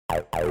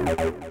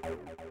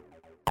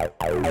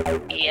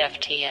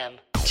EFTM.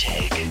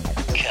 Tech,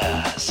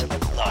 cars,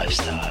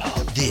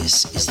 lifestyle.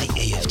 This is the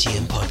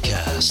EFTM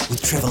podcast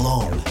with Trevor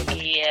Long.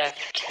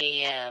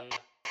 EFTM.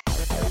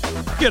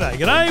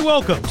 G'day.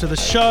 Welcome to the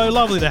show.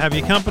 Lovely to have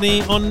your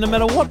company on no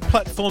matter what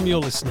platform you're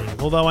listening.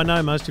 Although I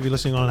know most of you are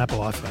listening on an Apple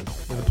iPhone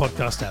with the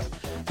podcast app.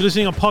 If you're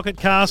listening on Pocket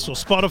Cast or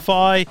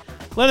Spotify,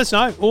 let us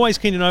know. Always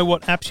keen to know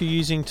what apps you're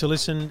using to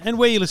listen and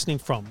where you're listening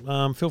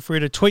from. Feel free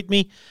to tweet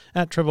me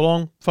at Trevor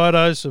Long,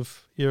 photos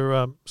of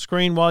your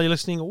screen while you're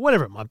listening or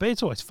whatever it might be.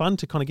 It's always fun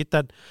to kind of get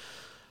that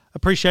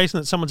appreciation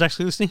that someone's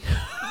actually listening.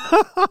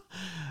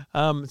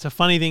 It's a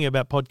funny thing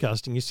about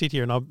podcasting. You sit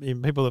here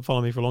and people that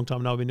follow me for a long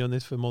time know I've been doing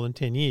this for more than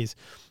 10 years.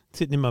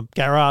 Sitting in my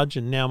garage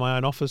and now my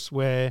own office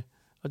where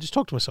I just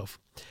talk to myself.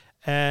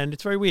 And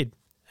it's very weird.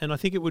 And I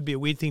think it would be a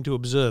weird thing to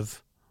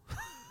observe.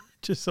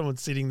 Just someone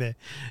sitting there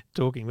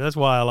talking. But that's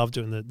why I love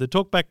doing the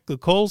talk back, the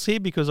calls here,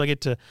 because I get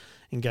to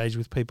engage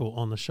with people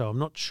on the show. I'm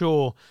not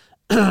sure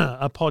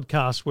a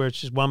podcast where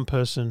it's just one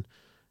person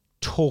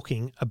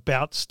talking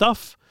about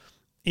stuff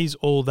is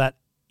all that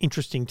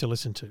interesting to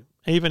listen to.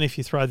 Even if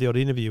you throw the odd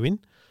interview in,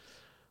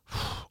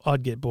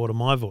 I'd get bored of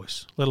my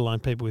voice, let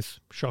alone people with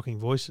shocking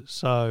voices.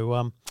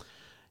 So,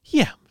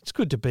 yeah, it's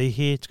good to be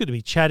here. It's good to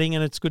be chatting,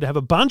 and it's good to have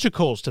a bunch of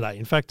calls today.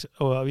 In fact,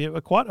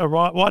 quite a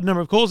wide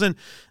number of calls. And,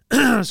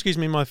 excuse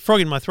me, my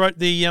frog in my throat,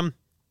 a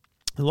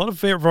lot of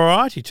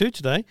variety too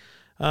today.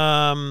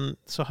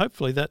 So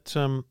hopefully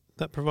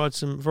that provides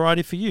some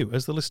variety for you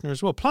as the listener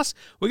as well. Plus,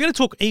 we're going to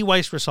talk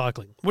e-waste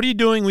recycling. What are you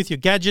doing with your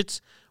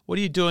gadgets? What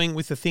are you doing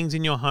with the things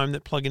in your home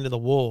that plug into the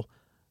wall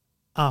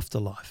after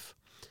life?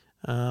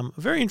 A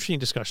very interesting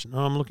discussion.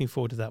 I'm looking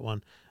forward to that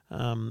one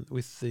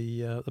with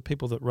the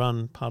people that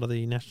run part of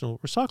the National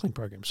Recycling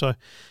Program. So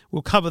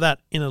we'll cover that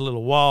in a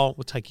little while.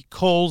 We'll take your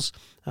calls.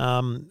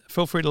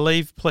 Feel free to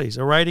leave, please,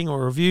 a rating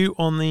or a review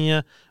on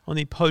the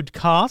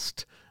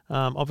podcast.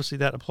 Obviously,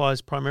 that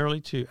applies primarily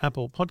to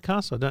Apple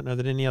Podcasts. I don't know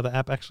that any other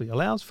app actually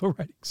allows for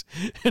ratings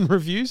and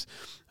reviews,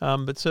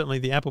 but certainly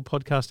the Apple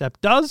Podcast app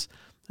does.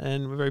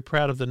 And we're very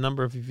proud of the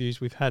number of reviews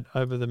we've had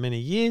over the many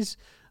years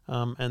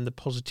and the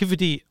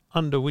positivity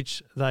under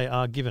which they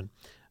are given.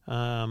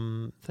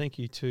 Thank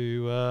you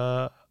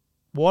to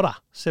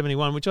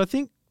Water71, which I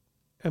think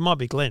it might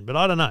be Glenn, but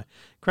I don't know.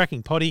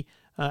 Cracking potty.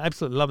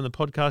 Absolutely loving the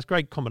podcast.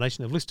 Great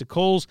combination of list of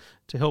calls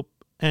to help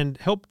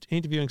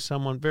interviewing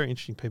someone. Very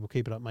interesting people.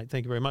 Keep it up, mate.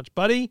 Thank you very much,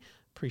 buddy.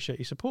 Appreciate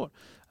your support.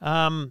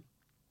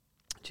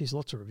 Geez,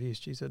 lots of reviews.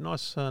 Geez, a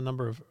nice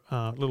number of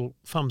little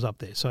thumbs up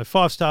there. So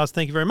 5 stars.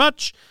 Thank you very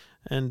much.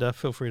 And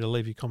feel free to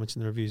leave your comments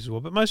in the reviews as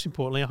well. But most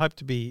importantly, I hope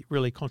to be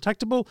really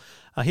contactable.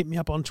 Hit me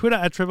up on Twitter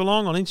at Trevor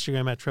Long, on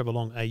Instagram at Trevor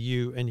Long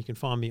AU, and you can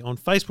find me on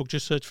Facebook.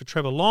 Just search for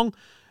Trevor Long,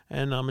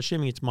 and I'm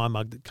assuming it's my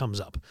mug that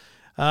comes up.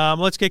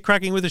 Let's get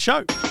cracking with the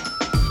show.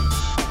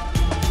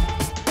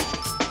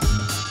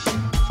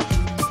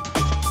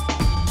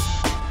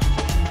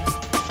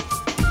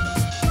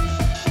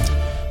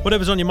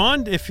 Whatever's on your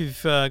mind, if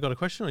you've got a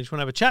question or you just want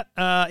to have a chat,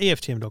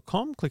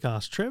 EFTM.com, click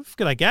Ask Trev.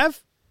 G'day,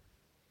 Gav.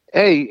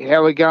 Hey,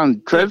 how are we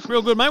going, Trev?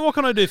 Real good, mate. What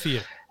can I do for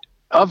you?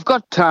 I've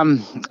got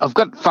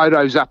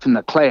photos up in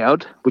the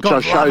cloud, which I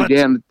show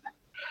down.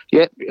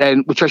 Yeah,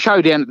 and which I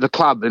show down at the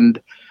club,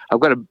 and I've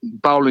got a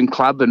bowling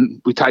club,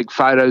 and we take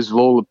photos of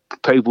all the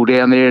people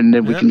down there, and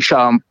then we can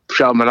show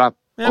them it up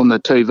on the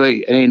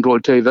TV, an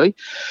Android TV.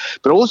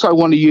 But I also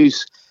want to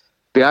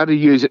be able to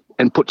use it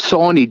and put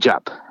signage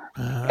up,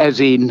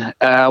 as in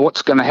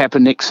what's going to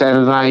happen next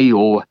Saturday,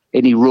 or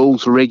any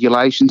rules or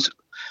regulations,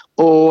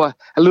 or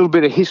a little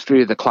bit of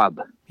history of the club.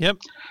 Yep.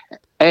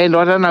 And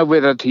I don't know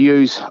whether to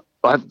use,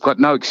 I've got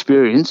no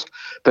experience,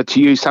 but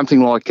to use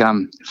something like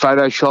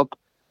Photoshop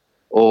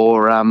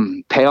or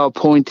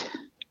PowerPoint.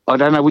 I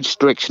don't know which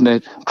direction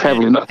they're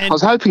travelling. I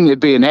was hoping there'd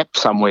be an app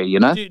somewhere, you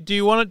know. Do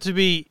you want it to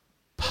be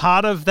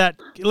part of that?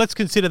 Let's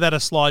consider that a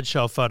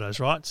slideshow of photos,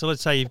 right? So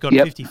let's say you've got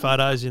 50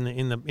 photos in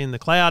the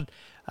cloud.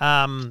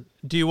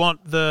 Do you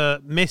want the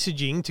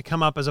messaging to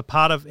come up as a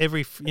part of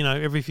every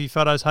few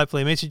photos?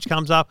 Hopefully a message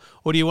comes up,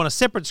 or do you want a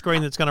separate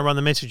screen that's going to run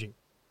the messaging?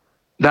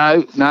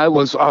 No. I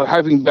was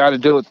hoping to be able to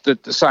do it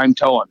at the same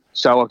time,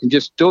 so I can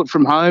just do it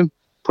from home,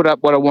 put up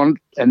what I want,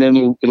 and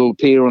then it'll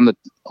appear on the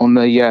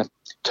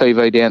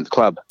TV down at the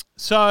club.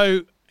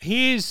 So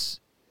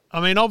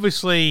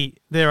obviously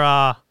there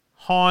are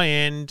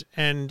high-end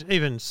and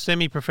even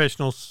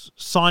semi-professional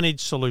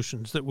signage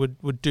solutions that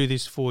would do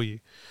this for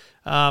you.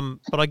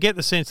 But I get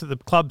the sense that the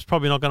club's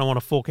probably not going to want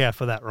to fork out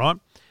for that, right?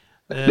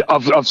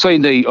 I've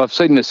seen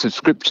the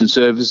subscription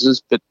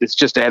services, but it's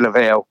just out of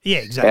our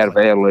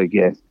league.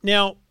 Yeah.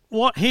 Now,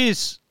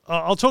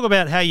 I'll talk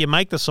about how you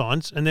make the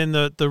signs and then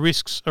the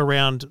risks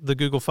around the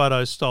Google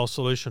Photos style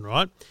solution,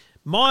 right?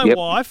 My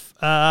wife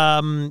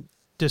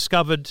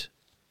discovered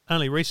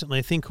only recently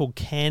a thing called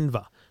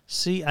Canva,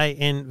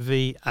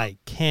 Canva.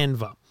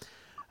 Canva.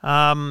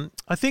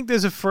 I think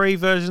there's a free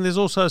version. There's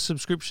also a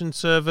subscription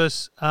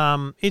service.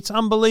 It's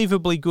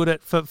unbelievably good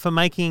for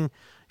making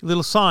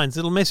little signs,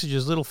 little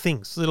messages, little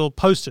things, little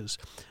posters.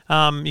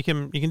 You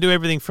can do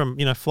everything from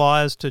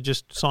flyers to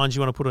just signs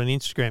you want to put on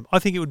Instagram. I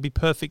think it would be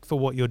perfect for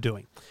what you're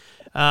doing.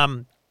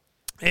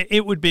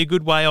 It would be a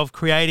good way of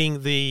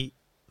creating the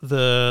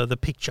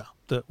picture,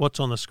 what's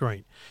on the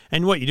screen.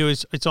 And what you do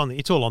is it's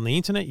all on the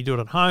internet. You do it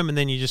at home, and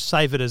then you just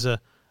save it as a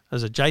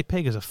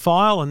JPEG, as a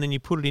file, and then you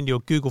put it into your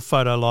Google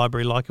photo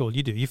library like all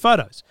you do your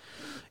photos.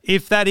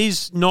 If that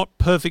is not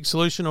perfect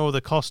solution, or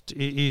the cost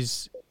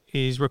is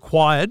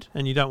required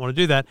and you don't want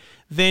to do that,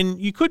 then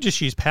you could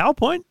just use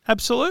PowerPoint,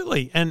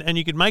 absolutely, and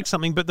you could make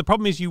something. But the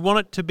problem is you want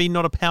it to be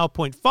not a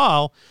PowerPoint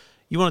file,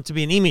 you want it to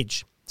be an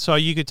image. So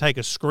you could take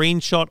a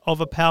screenshot of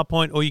a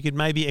PowerPoint, or you could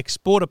maybe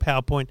export a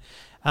PowerPoint,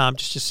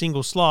 just a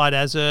single slide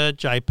as a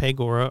JPEG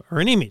or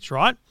an image,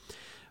 right?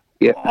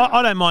 Yeah.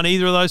 I don't mind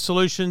either of those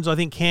solutions. I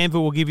think Canva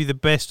will give you the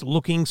best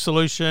looking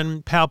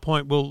solution.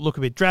 PowerPoint will look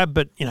a bit drab,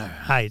 but,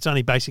 hey, it's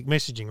only basic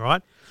messaging,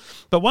 right?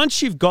 But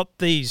once you've got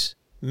these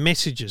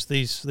messages,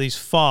 these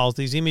files,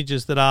 these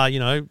images that are,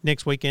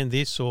 next weekend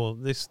this or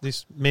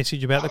this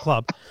message about the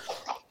club,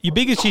 your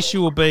biggest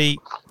issue will be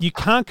you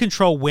can't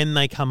control when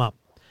they come up.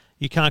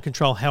 You can't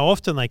control how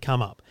often they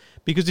come up.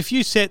 Because if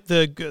you set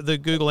the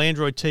Google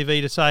Android TV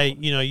to say,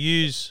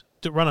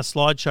 to run a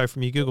slideshow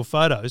from your Google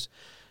Photos,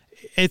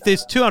 if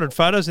there's 200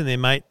 photos in there,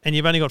 mate, and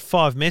you've only got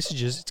 5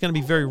 messages, it's going to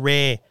be very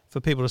rare for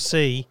people to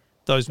see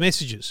those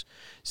messages.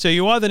 So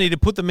you either need to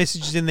put the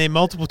messages in there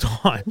multiple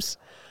times,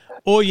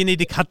 or you need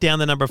to cut down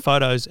the number of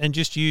photos and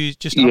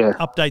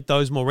update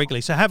those more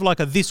regularly. So have like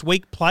a this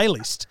week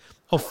playlist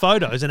of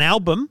photos, an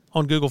album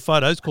on Google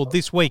Photos called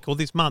This Week or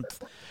This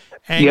Month.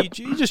 And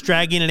you just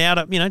drag in and out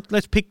of,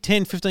 let's pick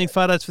 10, 15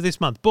 photos for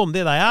this month. Boom,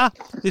 there they are.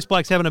 This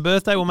bloke's having a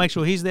birthday. We'll make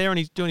sure he's there and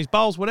he's doing his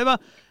bowls, whatever.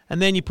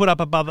 And then you put up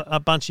a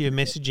bunch of your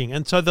messaging.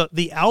 And so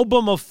the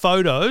album of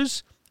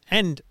photos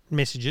and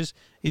messages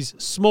is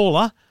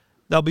smaller.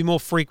 They'll be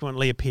more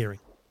frequently appearing.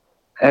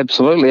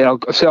 Absolutely.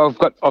 So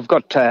I've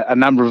got a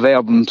number of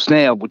albums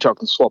now which I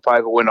can swap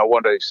over when I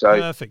want to.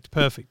 So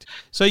perfect.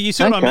 So you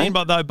see what I mean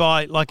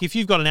by like if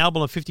you've got an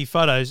album of 50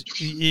 photos,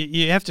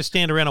 you have to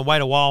stand around and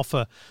wait a while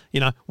for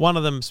one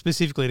of them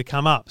specifically to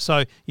come up.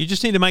 So you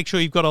just need to make sure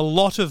you've got a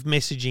lot of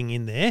messaging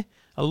in there,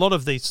 a lot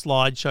of these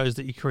slideshows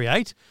that you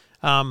create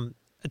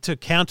to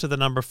counter the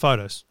number of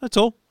photos. That's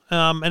all.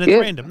 And it's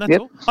random. That's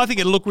all. I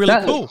think it'll look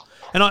really cool.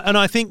 And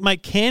I think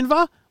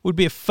Canva would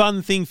be a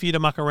fun thing for you to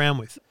muck around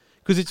with.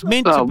 Because it's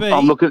meant to be.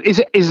 I'm looking. Is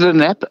it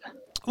an app?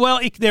 Well,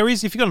 there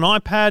is. If you've got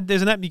an iPad,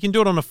 there's an app. You can do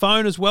it on a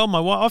phone as well.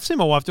 I've seen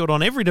my wife do it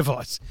on every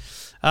device.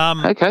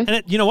 Okay.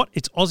 And you know what?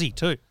 It's Aussie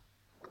too.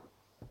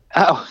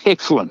 Oh,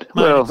 excellent.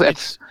 Mate, well,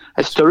 that's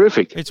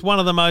terrific. It's one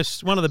of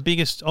the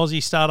biggest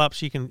Aussie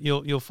startups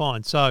you'll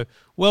find. So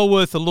well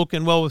worth a look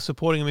and well worth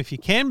supporting them if you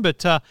can.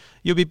 But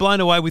you'll be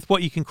blown away with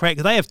what you can create.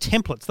 Because they have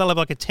templates. They'll have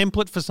like a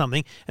template for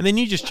something, and then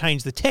you just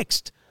change the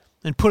text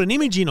and put an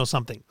image in or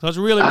something. So it's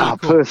really, really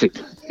cool.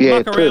 Perfect.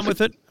 Yeah,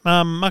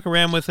 muck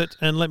around with it,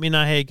 and let me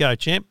know how you go,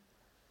 champ.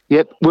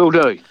 Yep, will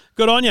do.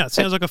 Good on you. It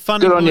sounds like a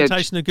fun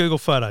implementation of Google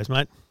Photos,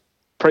 mate.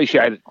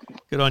 Appreciate it.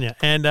 Good on you.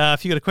 And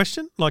if you got a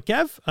question like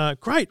Gav,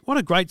 great. What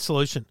a great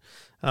solution.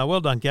 Well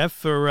done, Gav,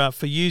 for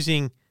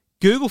using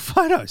Google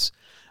Photos.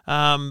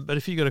 But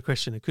if you got a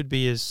question, it could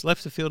be as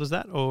left of field as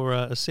that, or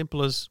as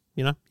simple as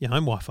your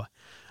home Wi-Fi.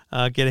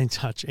 Get in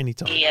touch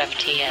anytime.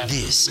 EFTM.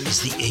 This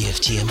is the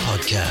EFTM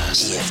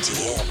Podcast.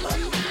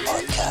 EFTM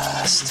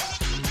Podcast.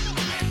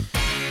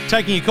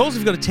 Taking your calls.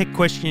 If you've got a tech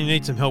question, you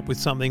need some help with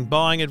something,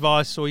 buying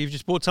advice, or you've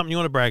just bought something, you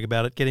want to brag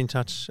about it, get in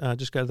touch.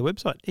 Just go to the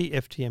website,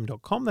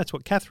 EFTM.com. That's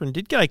what Catherine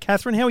did. G'day,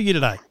 Catherine. How are you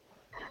today?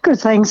 Good,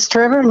 thanks,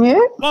 Trevor. And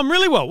you? Well, I'm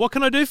really well. What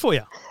can I do for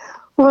you?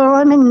 Well,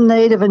 I'm in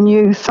need of a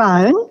new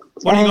phone.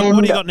 What do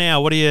you got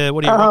now? What do you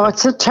Oh,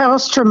 it's a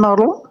Telstra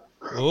model.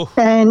 Oh.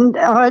 And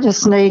I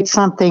just need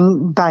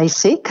something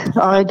basic.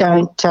 I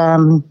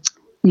don't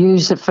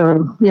use it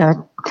for,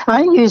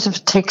 I use it for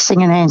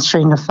texting and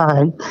answering the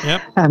phone,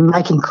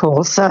 making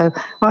calls. So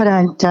I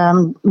don't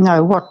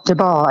know what to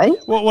buy.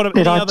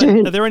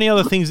 Are there any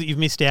other things that you've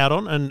missed out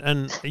on?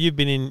 And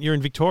you're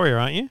in Victoria,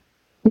 aren't you?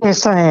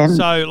 Yes, I am.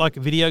 So like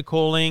video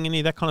calling, any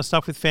of that kind of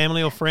stuff with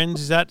family or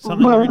friends, is that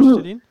something you're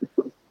interested in?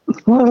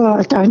 Well,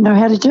 I don't know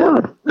how to do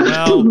it.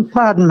 Well,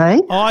 pardon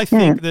me. I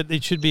think that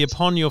it should be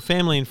upon your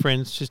family and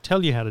friends to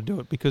tell you how to do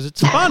it because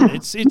it's fun.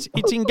 it's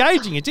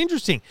engaging. It's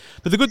interesting.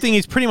 But the good thing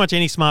is pretty much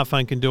any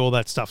smartphone can do all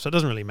that stuff, so it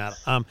doesn't really matter.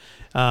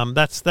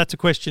 That's a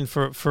question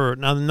for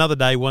another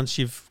day once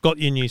you've got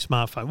your new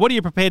smartphone. What are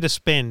you prepared to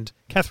spend,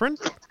 Catherine?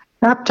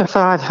 Up to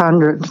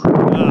 500.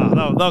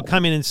 Oh, they'll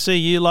come in and see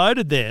you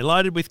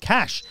loaded with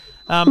cash.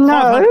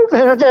 No,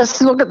 but I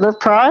just look at the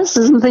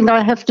prices and think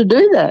I have to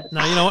do that.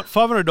 No, you know what?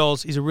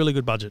 $500 is a really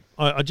good budget.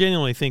 I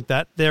genuinely think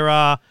that. There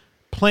are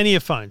plenty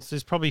of phones.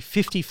 There's probably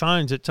 50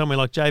 phones at somewhere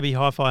like JB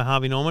Hi-Fi,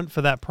 Harvey Norman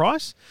for that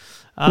price.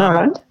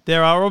 Right.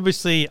 There are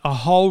obviously a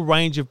whole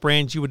range of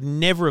brands you would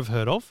never have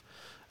heard of,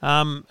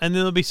 and then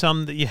there'll be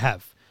some that you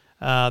have.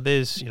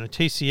 There's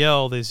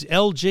TCL, there's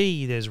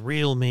LG, there's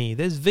Realme,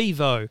 there's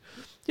Vivo.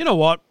 You know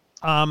what?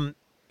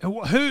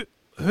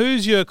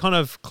 who's your kind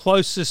of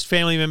closest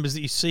family members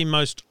that you see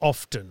most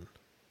often?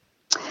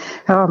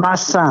 Oh, my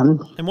son.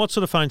 And what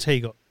sort of phone's he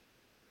got?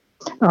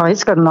 Oh,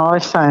 he's got an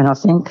iPhone, I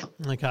think.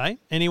 Okay.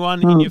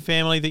 Anyone in your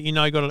family that you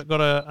know got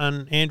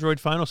an Android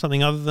phone or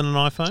something other than an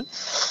iPhone?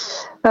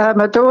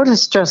 My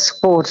daughter's just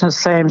bought a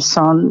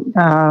Samsung.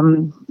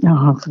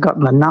 I've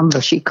forgotten the number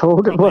she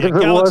called it, Probably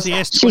whatever it was.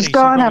 S20. She's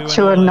gone up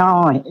to a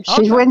 9.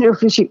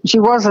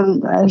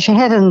 She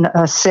had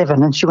a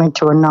 7 and she went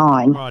to a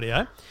 9.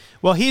 Rightio.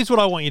 Well, here's what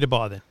I want you to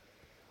buy then.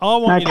 I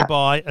want you to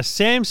buy a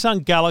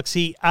Samsung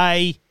Galaxy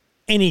A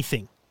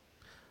anything.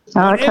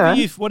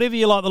 Whatever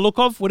you like the look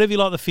of, whatever you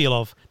like the feel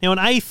of. Now, an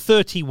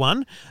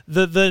A31,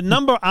 the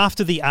number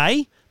after the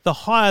A, the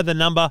higher the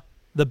number,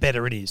 the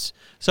better it is.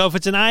 So if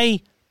it's an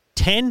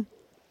A10,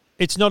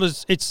 it's not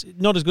as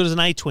good as an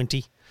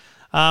A20.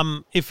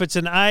 If it's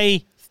an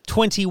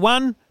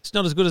A21, it's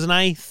not as good as an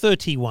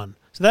A31.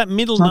 So that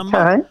middle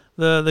number,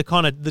 the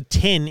kind of the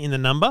 10 in the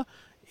number,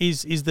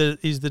 is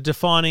the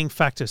defining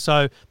factor.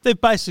 So they've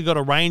basically got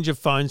a range of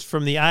phones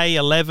from the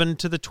A11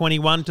 to the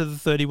 21 to the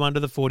 31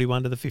 to the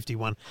 41 to the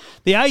 51.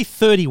 The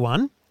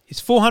A31 is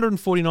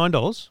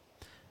 $449.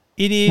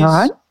 It is,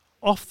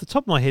 off the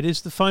top of my head,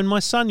 is the phone my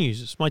son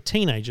uses, my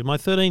teenager, my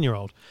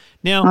 13-year-old.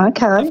 Now, of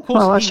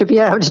course, I should be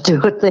able to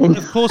do it then.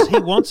 Of course, he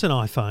wants an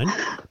iPhone,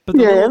 but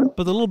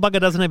the little bugger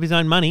doesn't have his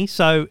own money,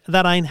 so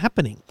that ain't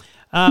happening.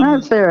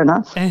 No, fair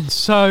enough. And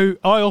so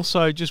I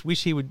also just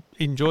wish he would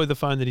enjoy the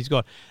phone that he's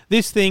got.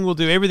 This thing will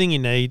do everything you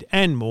need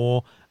and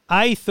more.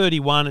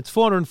 A31, it's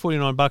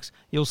 $449.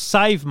 You'll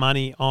save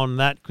money on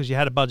that because you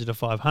had a budget of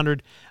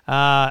 $500.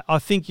 I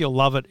think you'll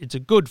love it. It's a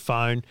good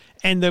phone.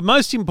 And the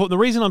most important, the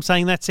reason I'm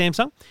saying that,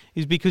 Samsung,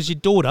 is because your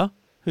daughter,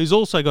 who's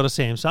also got a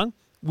Samsung,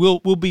 will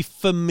be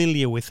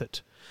familiar with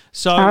it.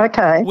 So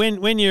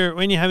when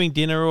you're having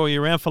dinner or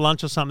you're around for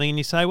lunch or something and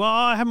you say, well,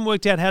 I haven't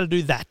worked out how to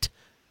do that,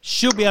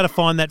 she'll be able to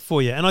find that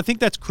for you. And I think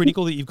that's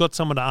critical that you've got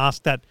someone to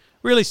ask that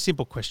really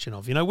simple question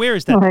of, where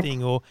is that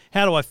thing, or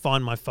how do I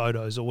find my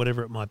photos, or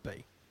whatever it might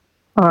be.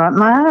 All right,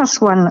 may I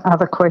ask one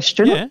other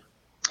question? Yeah.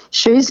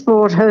 She's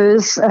bought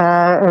hers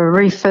a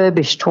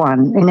refurbished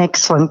one in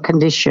excellent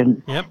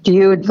condition. Yep. Do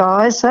you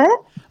advise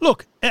that?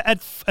 Look,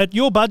 at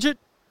your budget,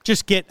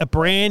 just get a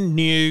brand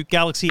new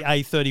Galaxy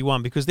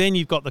A31 because then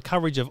you've got the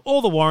coverage of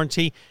all the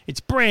warranty. It's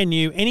brand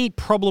new. Any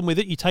problem with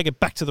it, you take it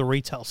back to the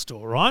retail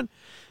store, right?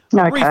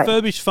 Okay.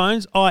 Refurbished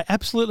phones, I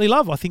absolutely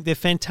love. I think they're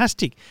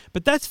fantastic.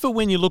 But that's for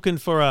when you're looking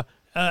for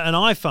an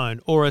iPhone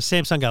or a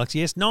Samsung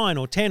Galaxy S9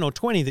 or 10 or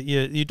 20 that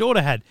your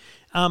daughter had.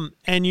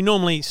 And you're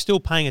normally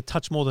still paying a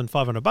touch more than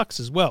 $500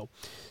 as well.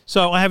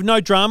 So I have no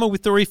drama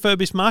with the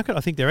refurbished market. I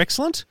think they're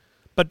excellent.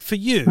 But for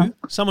you,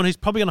 someone who's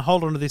probably going to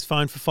hold on to this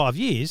phone for 5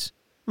 years,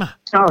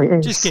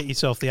 just get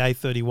yourself the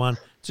A31.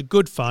 It's a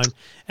good phone.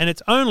 And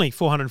it's only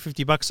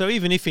 $450. So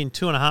even if in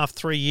 2.5,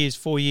 3 years,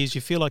 4 years,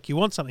 you feel like you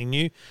want something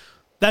new,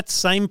 that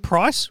same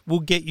price will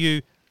get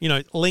you,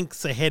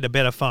 lengths ahead a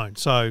better phone.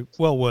 So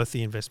well worth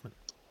the investment.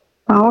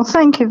 Oh,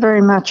 thank you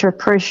very much. I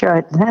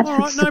appreciate that. All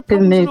right, no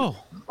problems at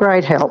all.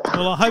 Great help.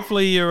 Well,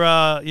 hopefully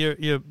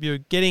you're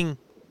getting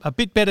a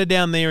bit better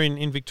down there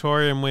in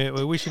Victoria, and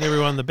we're wishing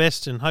everyone the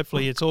best, and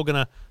hopefully it's all going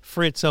to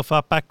free itself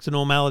up back to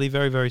normality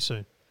very, very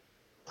soon.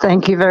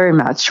 Thank you very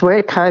much.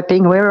 We're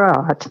coping. We're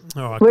all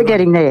right. We're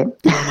getting there.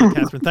 Good on you,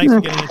 Catherine. Thanks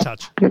for getting in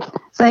touch. Good.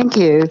 Thank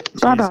you.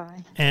 Bye-bye.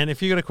 And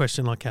if you've got a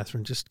question like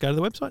Catherine, just go to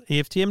the website,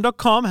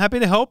 EFTM.com. Happy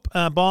to help.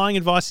 Buying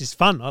advice is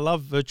fun. I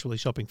love virtually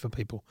shopping for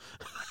people.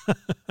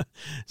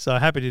 So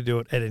happy to do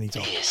it at any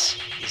time. This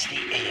is the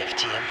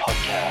EFTM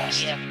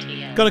podcast.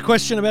 EFTM. Got a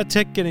question about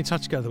tech? Get in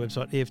touch. Go to the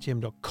website,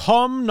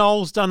 EFTM.com.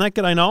 Noel's done that.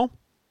 G'day, Noel.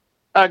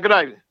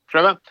 G'day,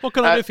 Trevor. What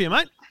can I do for you,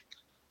 mate?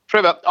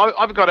 Trevor,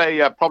 I've got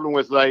a problem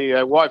with the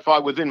Wi-Fi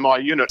within my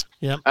unit.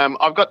 Yeah. I'm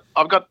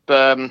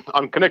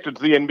connected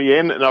to the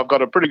NBN, and I've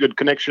got a pretty good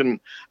connection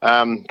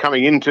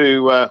coming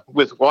into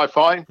with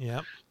Wi-Fi.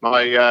 Yeah.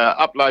 My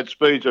upload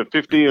speeds are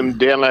 50 and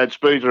download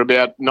speeds are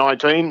about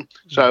 19,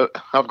 so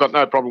I've got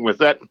no problem with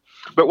that.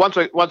 But once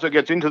it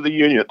gets into the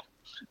unit,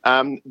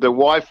 the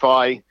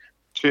Wi-Fi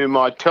to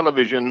my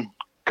television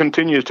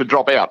continues to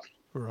drop out.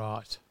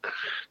 Right.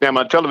 Now,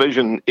 my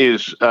television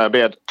is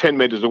about 10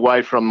 metres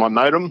away from my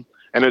modem,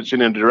 and it's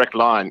in a direct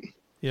line.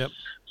 Yep.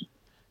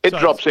 It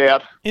drops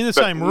out. In the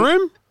same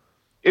room?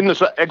 In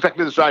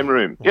exactly the same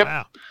room. Yep.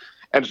 Wow.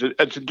 And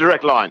it's a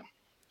direct line.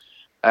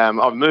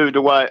 I've moved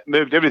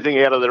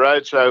everything out of the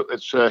road, so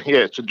it's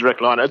a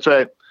direct line. It's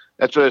a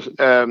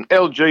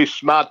LG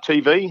smart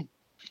TV,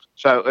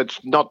 so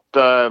it's not,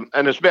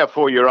 and it's about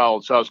 4 years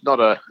old, so it's not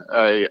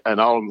an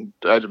old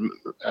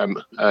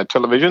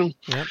television.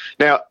 Yep.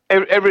 Now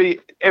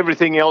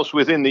everything else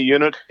within the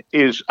unit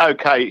is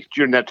okay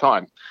during that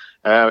time.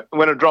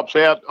 When it drops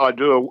out, I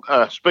do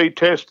a speed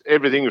test.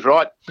 Everything's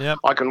right. Yep.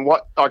 I can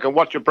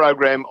watch a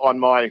program on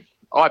my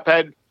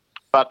iPad,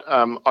 but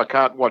I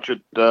can't watch it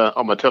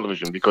on my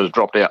television because it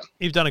dropped out.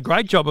 You've done a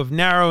great job of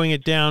narrowing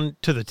it down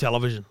to the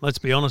television. Let's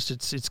be honest,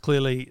 it's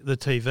clearly the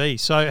TV.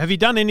 So have you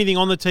done anything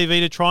on the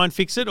TV to try and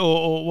fix it,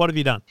 or what have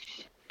you done?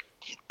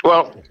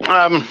 Well,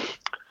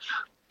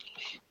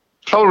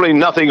 Probably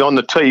nothing on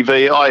the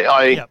TV.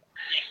 Yep.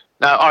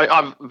 Now,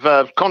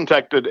 I've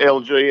contacted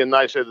LG and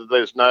they said that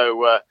there's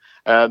no,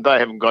 they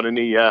haven't got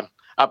any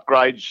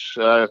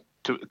upgrades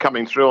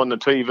coming through on the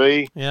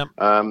TV. Yep.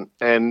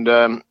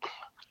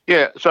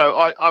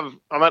 So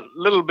I'm a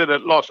little bit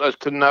at loss as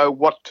to know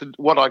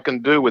what I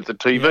can do with the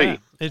TV. Yeah.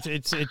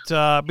 It's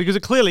because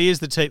it clearly is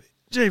the TV.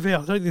 I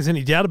don't think there's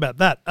any doubt about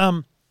that. I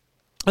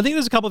think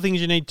there's a couple of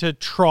things you need to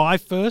try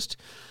first.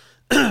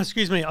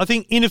 Excuse me. I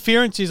think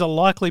interference is a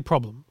likely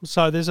problem.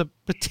 So there's a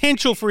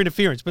potential for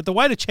interference. But the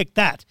way to check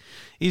that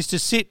is to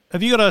sit.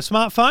 Have you got a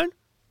smartphone?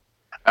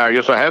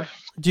 Yes, I have.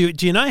 Do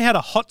you know how to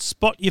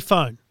hotspot your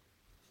phone?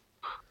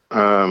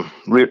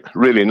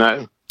 Really,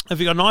 no. Have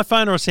you got an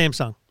iPhone or a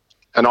Samsung?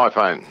 An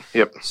iPhone,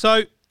 yep.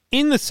 So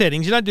in the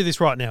settings, you don't do this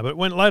right now, but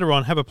later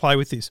on, have a play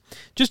with this.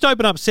 Just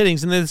open up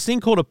settings, and there's this thing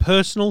called a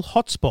personal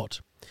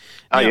hotspot.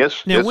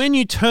 Yes. Now, when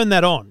you turn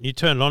that on,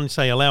 and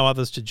say allow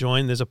others to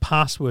join, there's a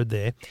password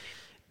there.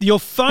 Your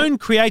phone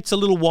creates a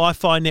little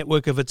Wi-Fi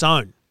network of its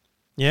own,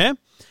 yeah?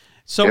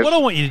 So what I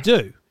want you to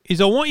do is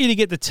I want you to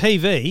get the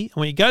TV, and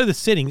when you go to the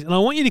settings, and I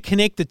want you to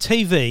connect the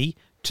TV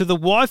to the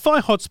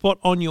Wi-Fi hotspot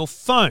on your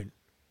phone.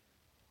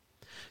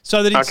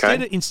 So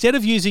that instead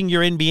of using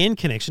your NBN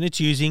connection,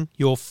 it's using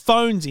your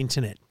phone's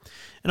internet.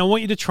 And I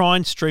want you to try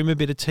and stream a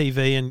bit of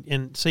TV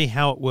and see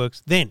how it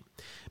works then.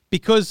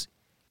 Because,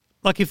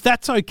 if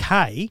that's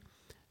okay,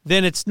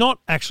 then it's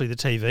not actually the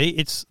TV.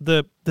 It's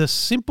the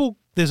simple.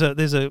 There's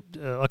a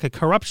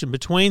corruption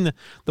between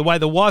the way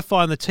the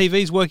Wi-Fi and the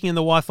TV is working and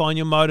the Wi-Fi and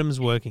your modem's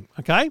working.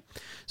 Okay,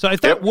 so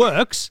if that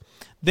works,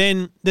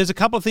 then there's a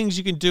couple of things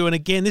you can do. And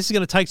again, this is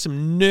going to take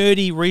some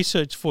nerdy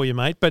research for you,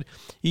 mate. But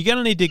you're going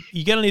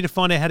to need to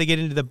find out how to get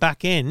into the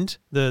back end,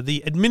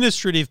 the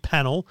administrative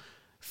panel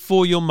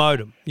for your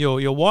modem, your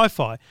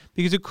Wi-Fi,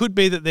 because it could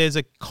be that there's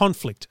a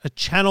conflict, a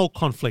channel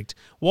conflict.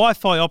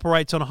 Wi-Fi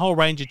operates on a whole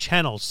range of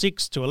channels,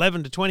 6 to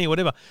 11 to 20 or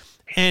whatever,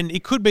 and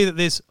it could be that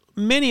there's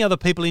many other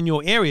people in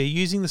your area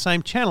using the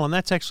same channel, and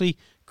that's actually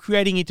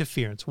creating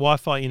interference,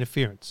 Wi-Fi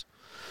interference.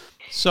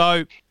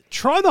 So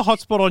try the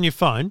hotspot on your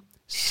phone,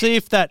 see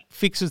if that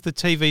fixes the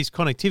TV's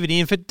connectivity.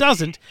 And if it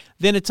doesn't,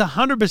 then it's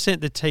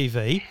 100% the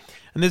TV,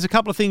 and there's a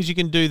couple of things you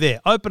can do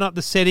there. Open up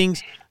the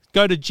settings,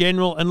 go to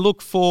General, and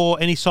look for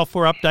any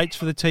software updates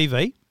for the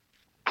TV.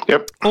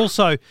 Yep.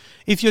 Also,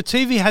 if your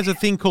TV has a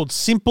thing called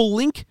Simple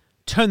Link,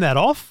 turn that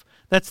off.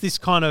 That's this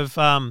kind of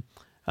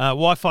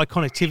Wi-Fi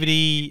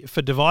connectivity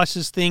for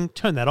devices thing.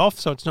 Turn that off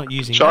so it's not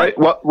using Sorry,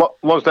 that.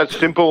 what was that?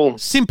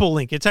 Simple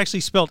Link. It's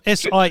actually spelled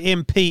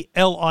SIMPLINK.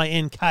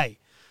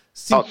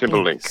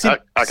 Simple Link.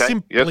 Okay.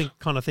 Simple Link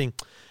kind of thing.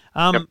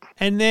 And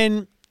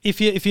then if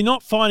you're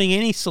not finding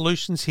any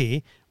solutions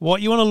here,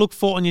 what you want to look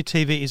for on your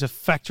TV is a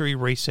factory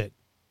reset.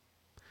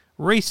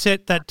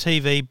 Reset that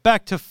TV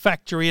back to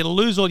factory. It'll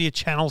lose all your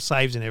channel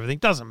saves and everything.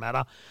 Doesn't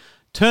matter.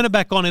 Turn it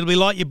back on. It'll be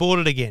like you bought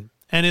it again.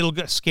 And it'll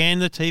scan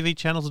the TV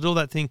channels and do all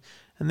that thing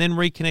and then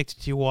reconnect it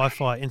to your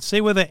Wi-Fi and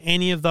see whether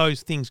any of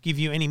those things give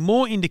you any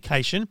more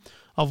indication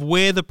of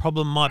where the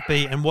problem might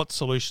be and what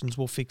solutions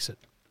will fix it.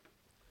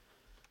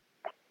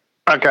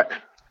 Okay.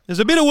 There's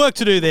a bit of work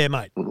to do there,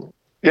 mate.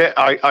 Yeah,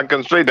 I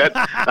can see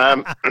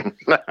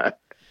that.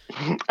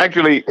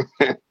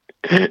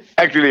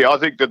 Actually, I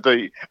think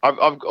that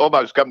I've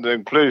almost come to the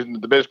conclusion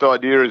that the best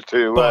idea is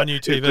to buy a new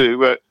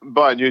TV.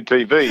 Buy a new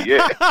TV.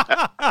 Yeah.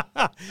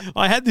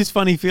 I had this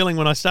funny feeling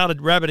when I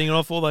started rabbiting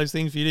off all those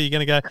things for you. You're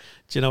going to go,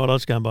 do you know what? I'll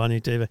just go and buy a new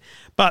TV.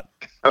 But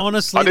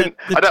honestly,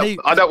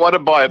 I don't want to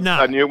buy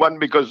a new one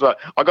because I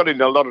got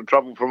in a lot of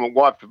trouble from a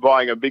wife for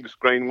buying a big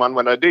screen one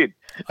when I did.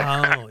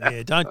 Oh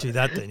yeah, don't do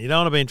that then. You don't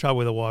want to be in trouble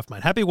with a wife,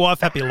 mate. Happy wife,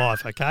 happy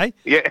life. Okay.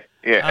 Yeah.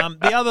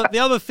 The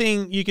other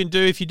thing you can do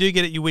if you do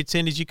get at your wit's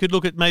end is you could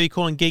look at maybe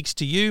calling Geeks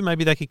to You.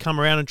 Maybe they could come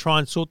around and try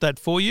and sort that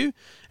for you,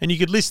 and you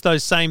could list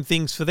those same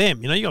things for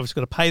them. You know, you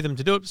obviously got to pay them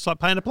to do it. It's like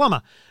paying a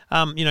plumber.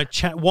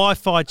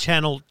 Wi-Fi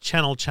channel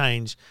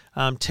change,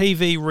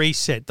 TV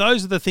reset.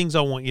 Those are the things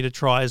I want you to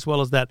try, as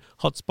well as that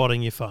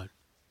hotspotting your phone.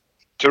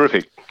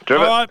 Terrific. All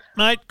right,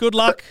 mate. Good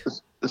luck.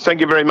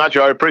 Thank you very much.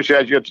 I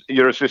appreciate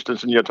your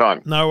assistance and your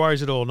time. No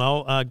worries at all,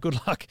 Noel.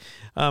 Good luck.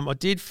 I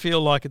did feel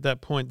like at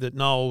that point that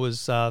Noel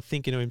was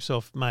thinking to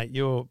himself, mate,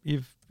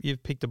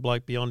 you've picked a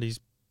bloke beyond his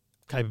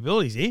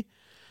capabilities here.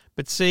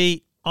 But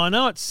see, I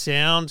know it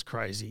sounds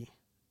crazy,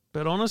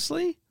 but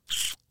honestly,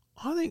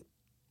 I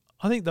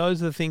think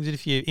those are the things that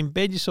if you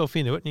embed yourself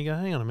into it and you go,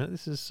 hang on a minute,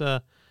 this is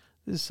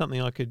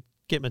something I could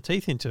get my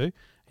teeth into.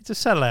 It's a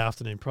Saturday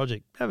afternoon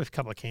project. Have a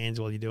couple of cans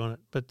while you're doing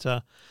it. But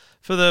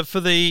for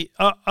the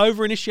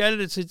over-initiated,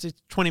 it's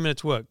 20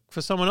 minutes work.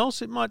 For someone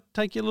else, it might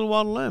take you a little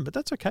while to learn, but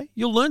that's okay.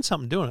 You'll learn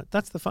something doing it.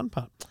 That's the fun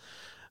part.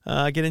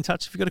 Get in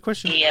touch if you've got a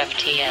question.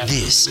 EFTM.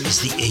 This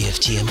is the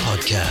EFTM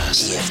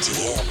Podcast.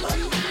 EFTM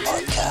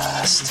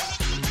Podcast.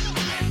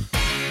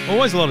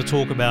 Always a lot of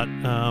talk about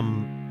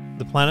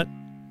the planet,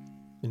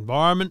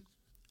 environment,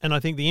 and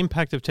I think the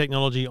impact of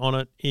technology on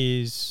it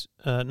is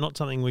not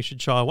something we should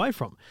shy away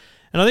from.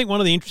 And I think one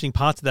of the interesting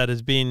parts of that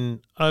has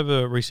been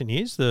over recent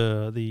years,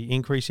 the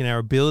increase in our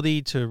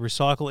ability to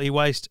recycle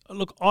e-waste.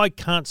 Look, I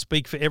can't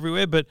speak for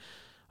everywhere, but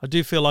I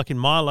do feel like in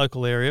my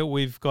local area,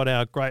 we've got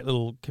our great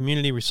little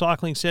community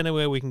recycling centre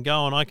where we can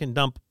go and I can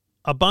dump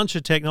a bunch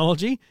of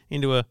technology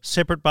into a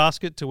separate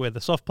basket to where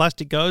the soft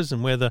plastic goes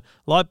and where the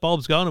light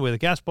bulbs go and where the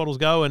gas bottles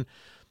go. And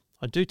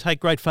I do take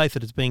great faith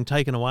that it's being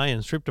taken away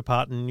and stripped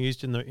apart and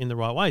used in the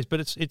right ways.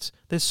 But it's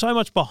there's so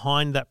much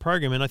behind that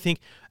program. And I think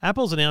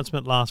Apple's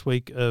announcement last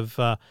week of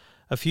a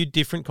few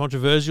different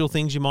controversial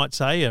things, you might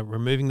say,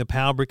 removing the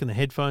power brick and the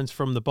headphones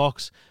from the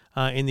box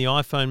in the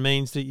iPhone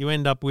means that you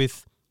end up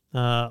with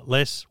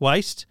less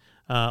waste,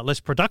 less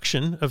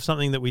production of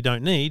something that we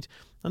don't need.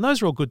 And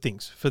those are all good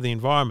things for the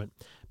environment.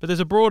 But there's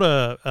a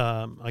broader,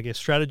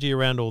 strategy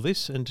around all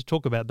this. And to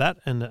talk about that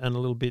and a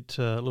little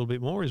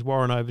bit more is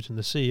Warren Overton,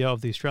 the CEO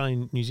of the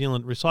Australian New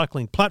Zealand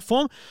Recycling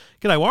Platform.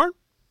 G'day, Warren.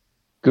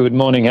 Good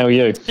morning. How are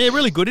you? Yeah,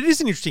 really good. It is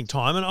an interesting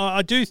time, and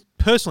I do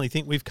personally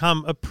think we've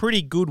come a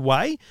pretty good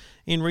way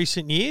in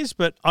recent years.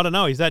 But I don't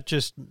know, is that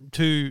just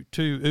too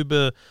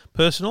uber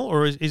personal,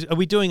 or are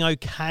we doing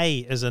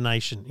okay as a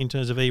nation in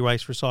terms of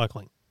e-waste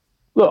recycling?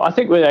 Well, I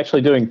think we're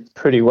actually doing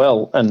pretty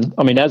well. And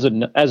I mean, as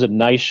a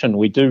nation,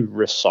 we do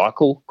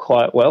recycle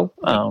quite well.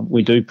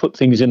 We do put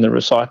things in the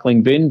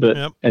recycling bin,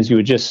 but as you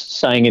were just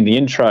saying in the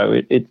intro,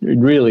 it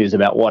really is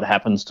about what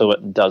happens to it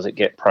and does it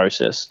get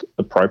processed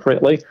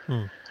appropriately.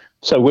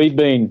 So we've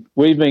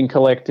been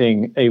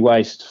collecting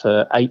e-waste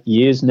for 8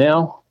 years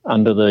now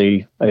under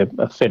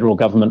a federal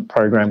government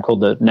program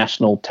called the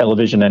National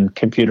Television and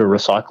Computer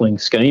Recycling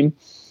Scheme.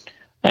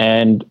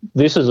 And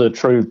this is a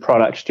true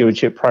product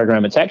stewardship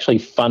program. It's actually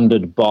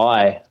funded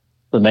by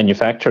the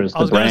manufacturers, the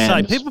brands. I was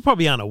going to say, people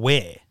probably aren't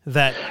aware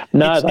that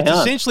it's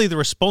essentially the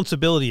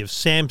responsibility of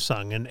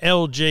Samsung and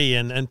LG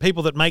and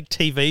people that make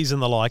TVs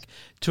and the like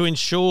to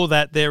ensure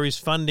that there is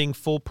funding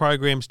for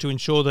programs to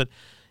ensure that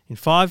in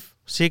 5,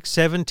 6,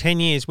 7, 10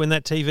 years when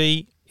that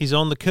TV is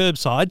on the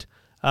curbside,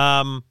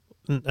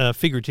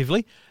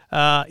 figuratively,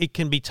 it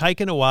can be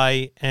taken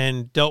away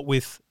and dealt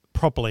with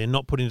properly and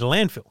not put into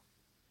landfill.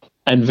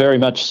 And very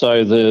much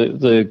so,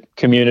 the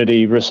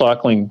community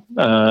recycling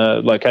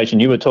location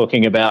you were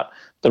talking about,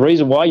 the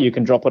reason why you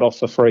can drop it off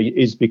for free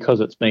is because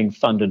it's being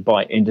funded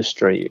by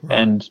industry. Right.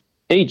 And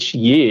each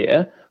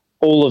year,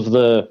 all of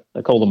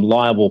they call them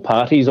liable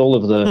parties, all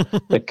of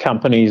the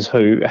companies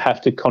who have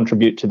to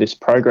contribute to this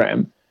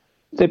program,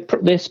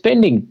 they're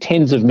spending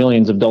tens of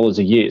millions of dollars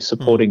a year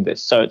supporting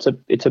this. So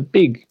it's a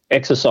big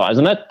exercise,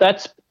 and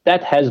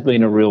that has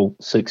been a real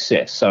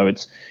success. So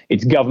it's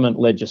government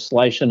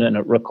legislation and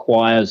it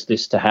requires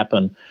this to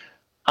happen.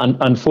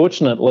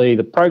 Unfortunately,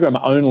 the program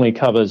only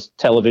covers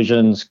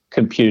televisions,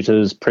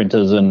 computers,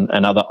 printers and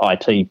other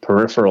IT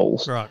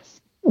peripherals, right,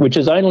 which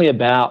is only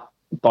about,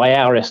 by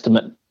our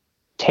estimate,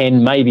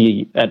 10,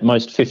 maybe at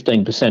most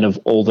 15% of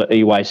all the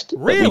e-waste that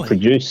we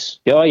produce.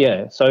 Oh,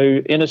 yeah.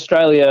 So in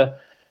Australia,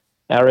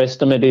 our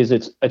estimate is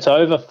it's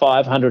over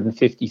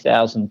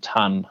 550,000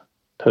 tonne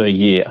per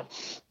year.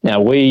 Now,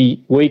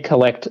 we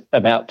collect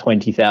about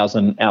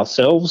 20,000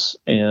 ourselves,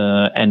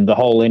 and the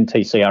whole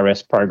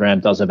NTCRS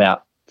program does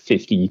about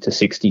 50 to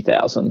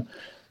 60,000.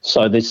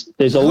 So there's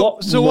a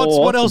lot. So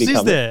more what else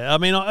is there? I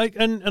mean,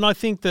 I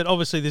think that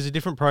obviously there's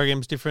different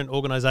programs, different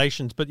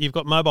organisations, but you've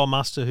got Mobile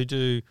Muster who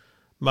do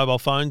mobile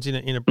phones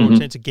in a broad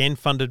sense, again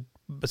funded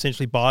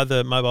essentially by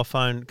the mobile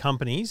phone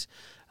companies.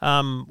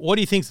 What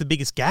do you think is the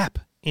biggest gap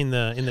in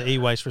the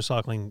e-waste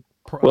recycling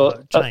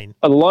chain?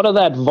 A lot of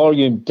that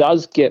volume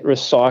does get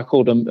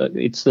recycled, and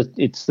it's the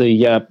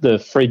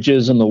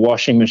fridges and the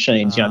washing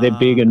machines. They're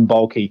big and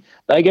bulky.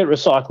 They get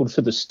recycled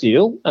for the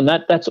steel, and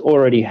that's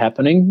already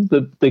happening.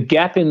 The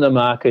gap in the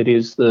market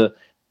is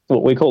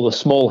what we call the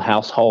small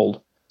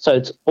household. So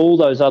it's all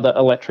those other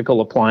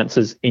electrical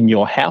appliances in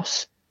your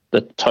house,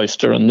 the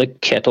toaster and the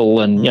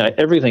kettle, and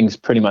everything's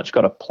pretty much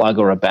got a plug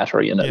or a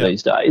battery in it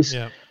these days.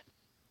 Yeah.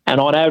 And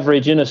on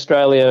average in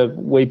Australia,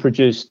 we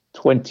produce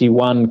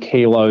 21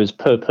 kilos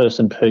per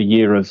person per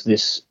year of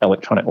this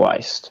electronic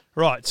waste.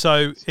 Right.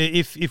 So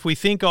if we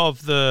think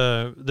of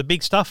the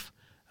big stuff,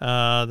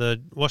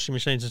 the washing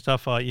machines and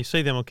stuff, you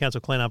see them on council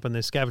cleanup and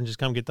their scavengers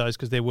come get those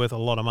because they're worth a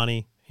lot of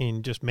money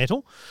in just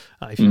metal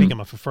if you pick them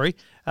up for free.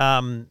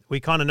 We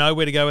kind of know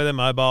where to go with their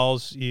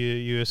mobiles.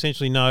 You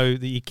essentially know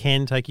that you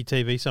can take your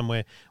TV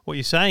somewhere. What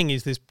you're saying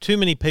is there's too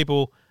many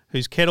people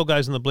whose kettle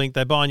goes in the blink,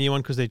 they buy a new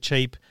one because they're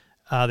cheap,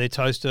 their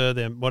toaster,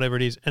 their whatever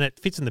it is, and it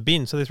fits in the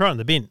bin, so they throw it in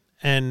the bin.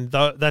 And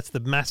that's the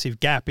massive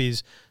gap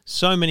is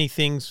so many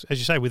things, as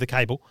you say, with a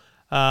cable,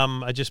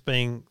 are just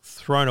being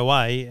thrown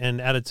away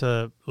and added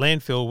to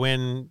landfill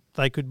when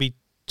they could be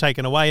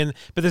taken away.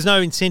 But there's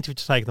no incentive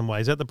to take them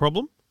away. Is that the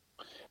problem?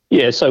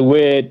 Yeah, so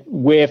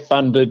we're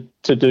funded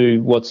to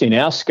do what's in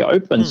our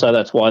scope, and so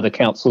that's why the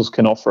councils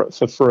can offer it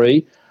for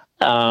free.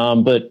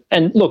 But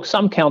look,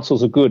 some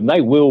councils are good and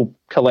they will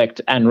collect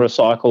and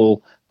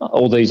recycle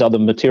all these other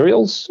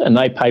materials and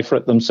they pay for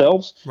it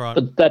themselves. Right.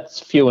 But that's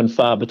few and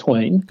far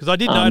between. Because I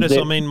did notice,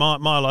 I mean,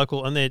 my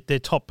local, and they're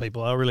top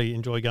people. I really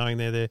enjoy going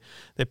there.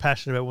 They're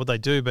passionate about what they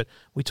do. But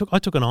I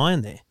took an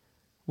iron there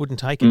wouldn't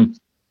take it.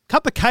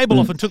 Cut the cable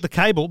off and took the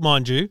cable,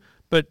 mind you,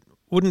 but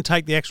wouldn't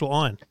take the actual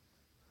iron.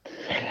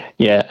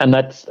 Yeah, and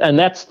that's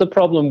the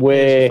problem where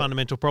There's a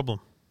fundamental problem.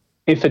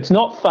 If it's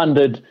not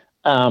funded,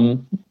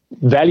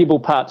 valuable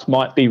parts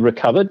might be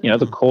recovered. You know,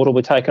 the cord will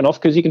be taken off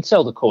because you can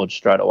sell the cord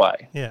straight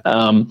away. Yeah.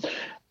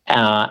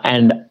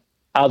 And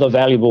other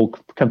valuable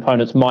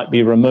components might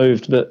be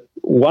removed. But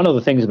one of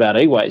the things about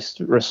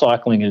e-waste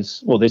recycling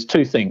is, well, there's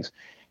two things.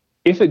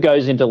 If it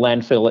goes into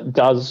landfill, it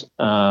does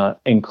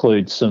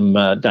include some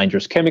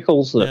dangerous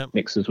chemicals that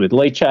mixes with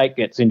leachate,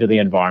 gets into the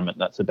environment.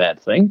 That's a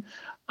bad thing.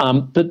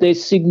 But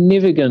there's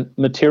significant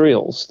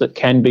materials that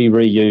can be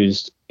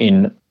reused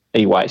in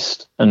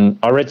e-waste. And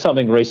I read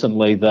something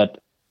recently that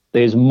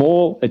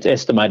it's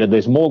estimated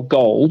there's more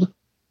gold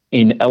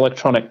in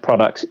electronic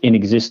products in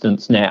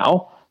existence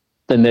now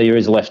than there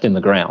is left in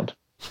the ground.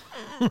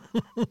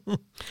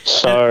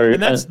 So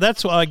and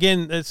that's why,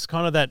 again, it's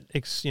kind of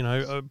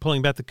that,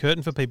 pulling back the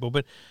curtain for people.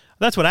 But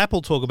that's what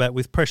Apple talk about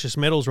with precious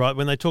metals, right?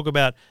 When they talk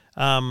about,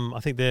 I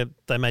think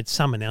they made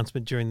some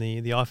announcement during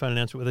the iPhone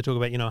announcement where they talk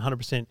about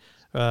 100%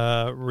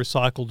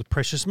 recycled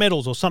precious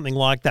metals or something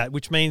like that,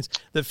 which means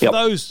that for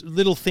those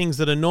little things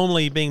that are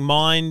normally being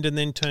mined and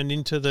then turned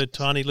into the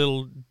tiny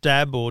little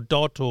dab or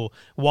dot or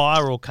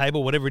wire or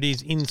cable, whatever it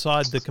is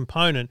inside the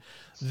component,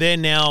 they're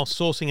now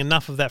sourcing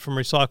enough of that from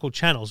recycled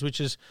channels, which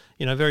is,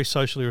 very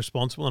socially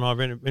responsible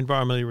and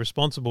environmentally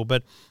responsible.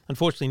 But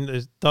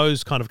unfortunately,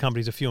 those kind of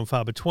companies are few and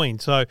far between.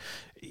 So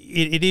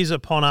it is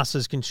upon us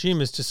as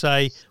consumers to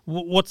say,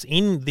 what's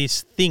in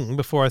this thing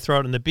before I throw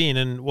it in the bin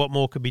and what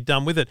more could be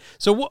done with it.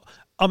 So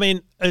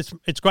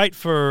it's great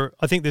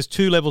I think there's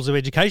two levels of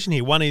education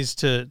here. One is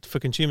for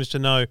consumers to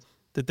know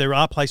that there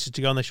are places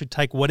to go and they should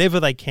take whatever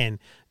they can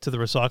to the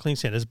recycling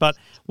centres. But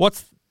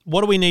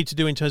what do we need to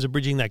do in terms of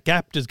bridging that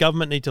gap? Does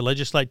government need to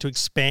legislate to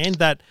expand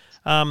that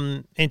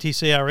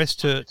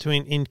NTCRS to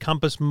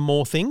encompass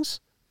more things?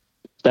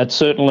 That's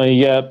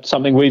certainly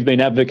something we've been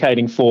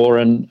advocating for,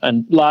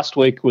 and last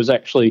week was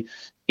actually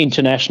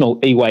International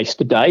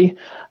E-Waste Day,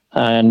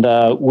 and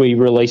we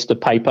released a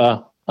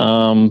paper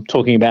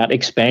talking about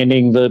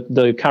expanding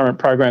the current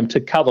program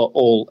to cover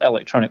all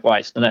electronic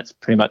waste, and that's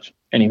pretty much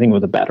anything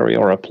with a battery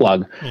or a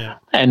plug. Yeah.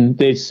 And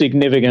there's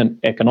significant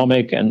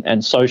economic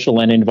and social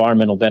and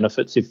environmental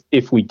benefits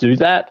if we do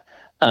that.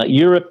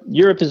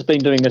 Europe has been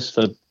doing this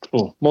for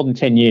more than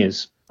 10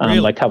 years.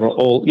 Really? They cover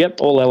all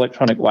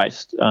electronic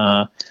waste.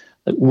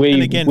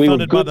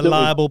 Funded by the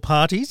liable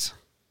parties.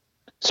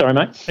 Sorry,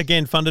 mate.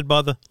 Again, funded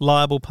by the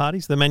liable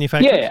parties, the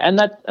manufacturers. Yeah, and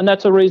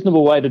that's a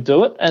reasonable way to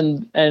do it.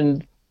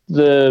 And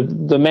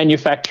the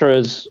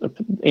manufacturers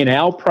in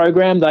our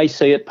program, they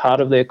see it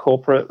part of their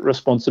corporate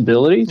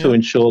responsibility to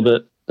ensure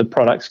that the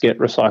products get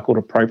recycled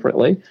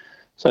appropriately.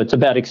 So it's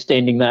about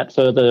extending that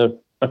further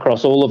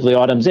across all of the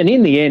items. And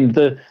in the end,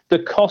 the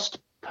cost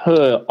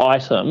per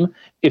item,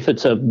 if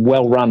it's a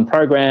well-run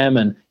program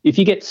and if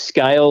you get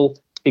scale,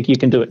 if you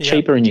can do it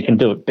cheaper and you can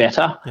do it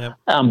better,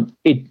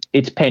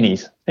 it's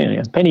pennies.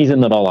 Pennies in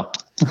the dollar.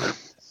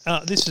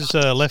 This is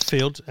left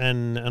field,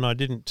 and I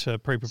didn't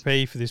pre-prepare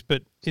you for this,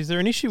 but is there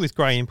an issue with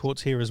grey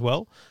imports here as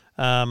well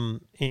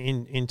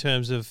in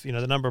terms of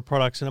the number of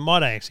products? And it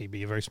might actually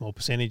be a very small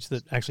percentage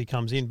that actually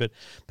comes in, but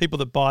people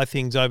that buy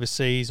things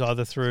overseas,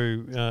 either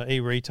through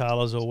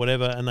e-retailers or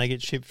whatever, and they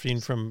get shipped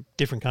in from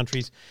different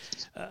countries,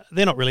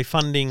 they're not really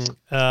funding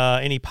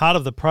any part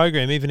of the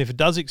program, even if it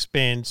does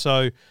expand.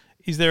 So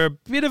is there a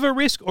bit of a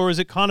risk, or is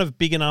it kind of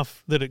big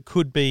enough that it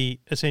could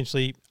be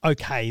essentially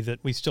okay that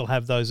we still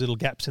have those little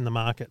gaps in the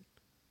market?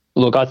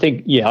 Look, I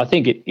think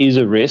it is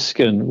a risk,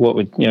 and what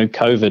with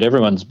COVID,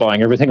 everyone's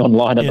buying everything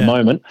online at the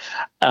moment.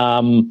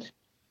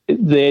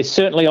 They're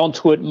certainly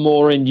onto it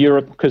more in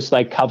Europe because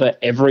they cover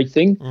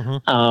everything.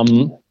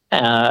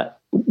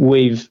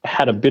 We've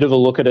had a bit of a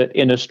look at it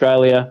in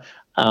Australia.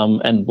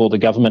 The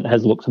government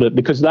has looked at it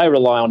because they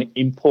rely on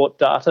import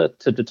data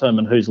to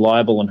determine who's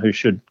liable and who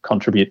should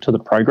contribute to the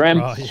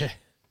program. Oh, yeah.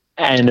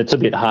 And it's a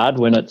bit hard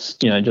when it's,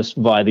 just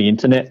via the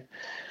internet.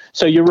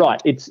 So you're right.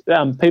 It's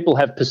people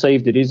have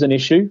perceived it is an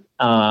issue.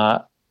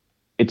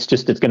 It's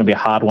going to be a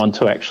hard one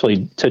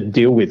to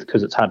deal with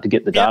because it's hard to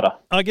get the data.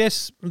 I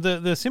guess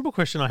the simple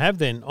question I have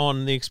then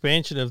on the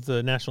expansion of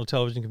the National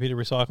Television Computer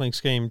Recycling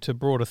Scheme to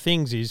broader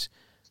things is,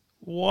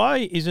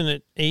 why isn't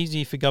it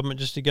easy for government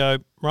just to go,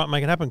 right,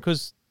 make it happen?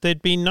 Because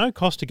there'd be no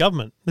cost to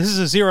government. This is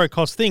a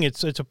zero-cost thing.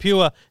 It's a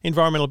pure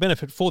environmental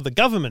benefit for the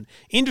government.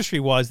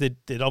 Industry-wise,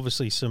 there'd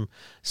obviously some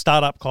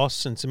start-up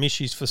costs and some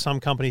issues for some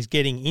companies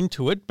getting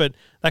into it, but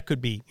that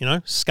could be,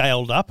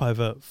 scaled up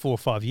over 4 or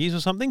 5 years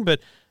or something. But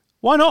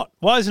why not?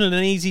 Why isn't it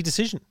an easy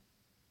decision?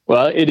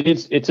 Well, it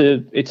is. It's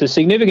a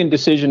significant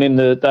decision in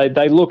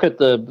they look at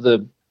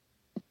the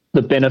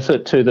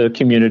benefit to the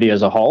community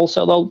as a whole.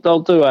 So they'll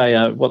do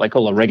what they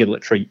call a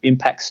regulatory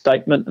impact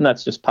statement, and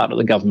that's just part of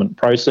the government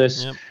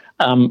process. Yep.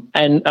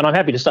 And I'm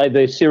happy to say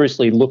they're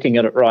seriously looking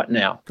at it right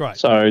now. Great.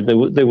 So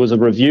there was a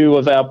review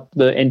of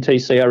the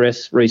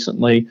NTCRS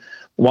recently.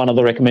 One of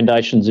the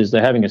recommendations is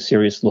they're having a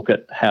serious look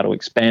at how to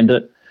expand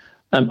it.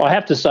 I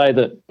have to say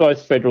that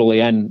both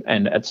federally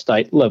and at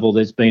state level,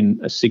 there's been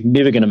a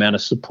significant amount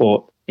of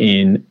support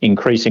in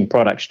increasing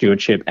product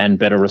stewardship and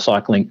better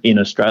recycling in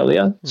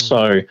Australia.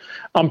 So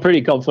I'm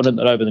pretty confident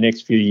that over the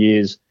next few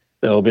years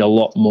there will be a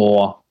lot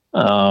more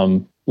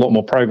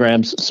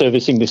programs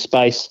servicing this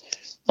space.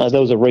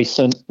 There was a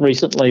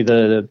recently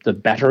the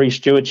Battery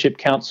Stewardship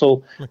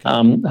Council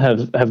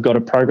have got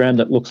a program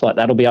that looks like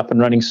that'll be up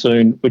and running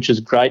soon, which is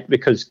great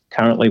because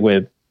currently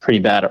we're pretty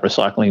bad at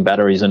recycling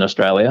batteries in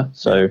Australia.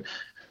 So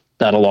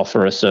that'll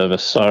offer a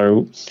service.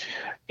 So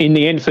in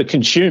the end, for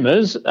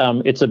consumers,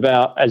 it's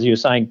about, as you were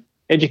saying,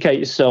 educate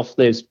yourself.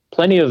 There's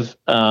plenty of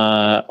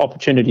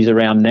opportunities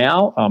around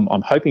now.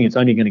 I'm hoping it's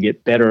only going to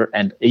get better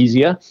and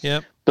easier.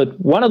 Yep. But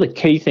one of the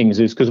key things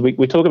is, because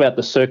we talk about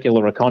the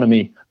circular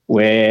economy,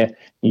 where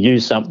you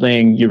use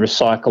something, you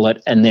recycle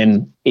it, and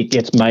then it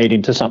gets made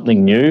into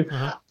something new.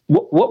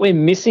 What we're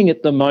missing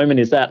at the moment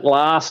is that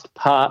last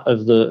part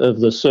of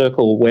the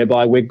circle,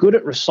 whereby we're good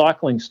at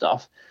recycling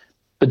stuff,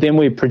 but then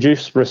we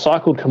produce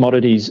recycled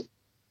commodities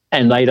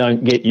and they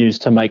don't get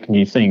used to make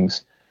new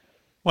things.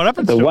 What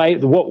happens?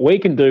 What we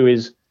can do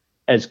is,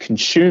 as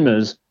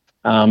consumers,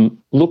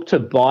 look to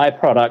buy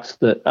products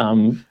that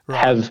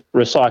have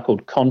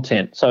recycled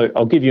content. So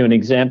I'll give you an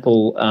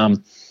example.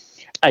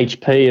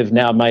 HP have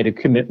now made a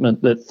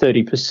commitment that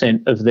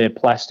 30% of their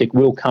plastic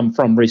will come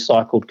from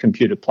recycled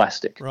computer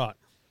plastic. Right.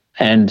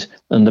 And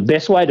the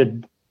best way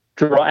to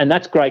and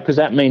that's great, because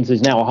that means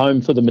there's now a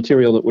home for the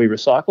material that we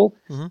recycle.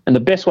 And the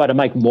best way to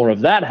make more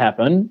of that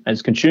happen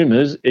as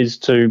consumers is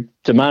to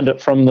demand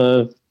it from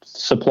the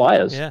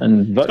suppliers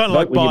and vote, it's kind of vote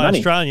like with your Buy money.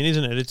 Australian,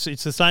 isn't it?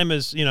 It's the same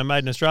as,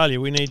 Made in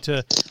Australia. We need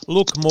to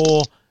look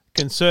more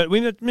we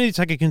need to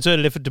take a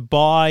concerted effort to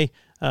buy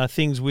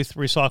things with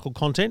recycled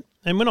content.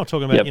 And we're not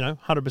talking about, 100%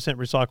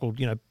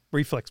 recycled,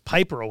 reflex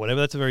paper or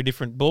whatever. That's a very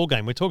different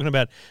ballgame. We're talking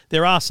about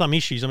there are some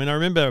issues. I mean, I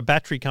remember a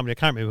battery company, I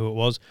can't remember who it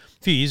was,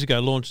 a few years ago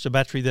launched a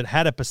battery that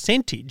had a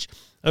percentage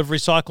of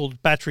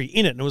recycled battery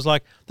in it. And it was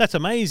like, that's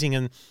amazing.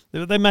 And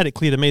they made it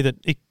clear to me that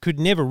it could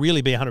never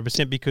really be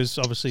 100% because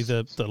obviously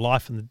the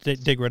life and the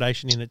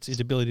degradation in its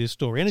ability to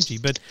store energy.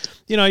 But,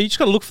 you just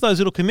got to look for those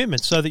little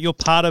commitments so that you're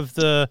part of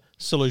the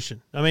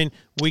solution. I mean,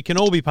 we can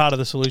all be part of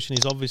the solution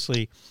is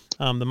obviously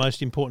the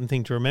most important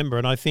thing to remember.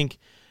 And I think,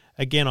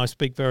 again, I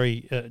speak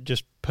very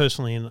just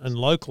personally and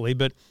locally,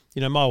 but,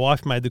 my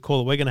wife made the call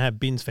that we're going to have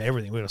bins for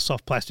everything. We've got a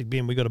soft plastic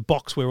bin. We've got a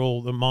box where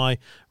all my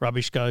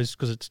rubbish goes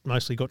because it's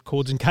mostly got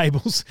cords and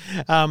cables.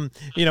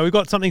 We've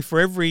got something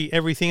for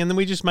everything, and then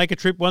we just make a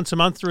trip once a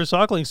month to a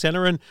recycling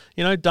centre and,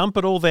 dump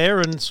it all there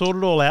and sort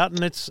it all out,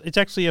 and it's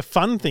actually a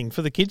fun thing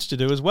for the kids to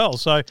do as well.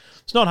 So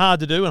it's not hard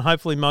to do, and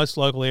hopefully most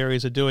local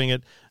areas are doing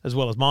it as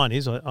well as mine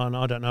is. I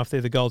don't know if they're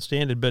the gold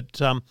standard,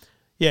 but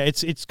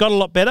it's got a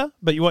lot better,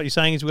 but what you're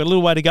saying is we've got a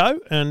little way to go,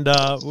 and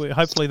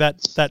hopefully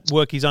that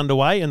work is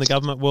underway, and the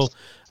government will,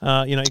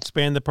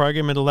 expand the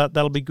program, and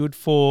that'll be good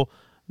for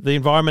the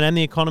environment and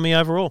the economy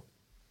overall.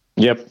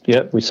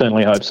 Yep, we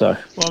certainly hope so.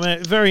 Well,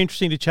 man, very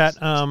interesting to chat.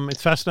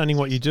 It's fascinating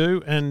what you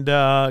do, and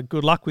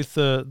good luck with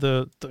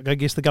the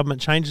government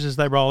changes as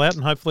they roll out,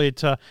 and hopefully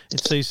it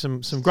sees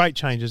some great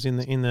changes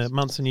in the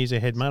months and years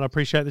ahead, mate. I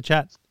appreciate the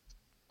chat.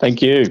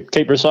 Thank you.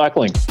 Keep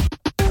recycling.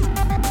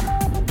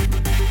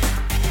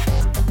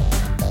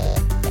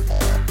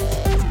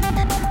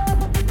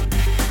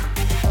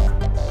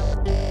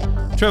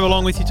 Trev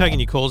along with you, taking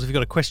your calls. If you've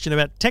got a question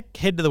about tech,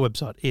 head to the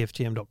website,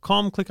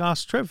 EFTM.com. Click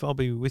Ask Trev. I'll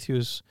be with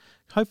you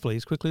hopefully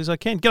as quickly as I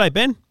can. G'day,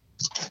 Ben.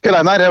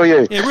 G'day, mate. How are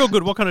you? Yeah, real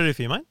good. What can I do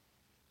for you, mate?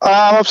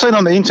 I've seen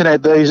on the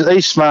internet these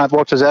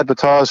smartwatches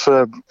advertised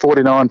for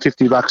 $49,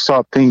 $50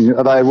 type thing.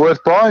 Are they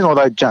worth buying or are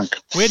they junk?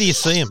 Where do you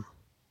see them?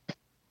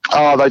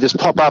 Oh, they just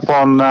pop up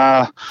on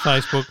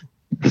Facebook.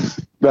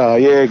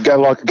 Go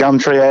like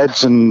Gumtree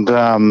ads and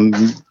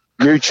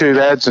YouTube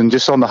ads, and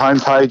just on the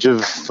homepage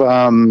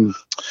of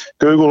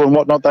Google and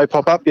whatnot, they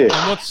pop up. Yeah.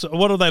 And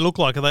what do they look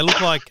like? Do they look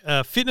like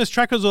fitness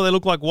trackers, or they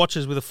look like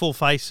watches with a full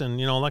face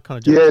and all that kind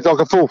of jazz? Yeah, it's like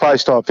a full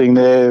face type thing.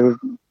 There.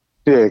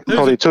 Yeah,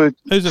 probably two.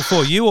 Who's it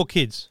for? You or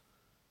kids?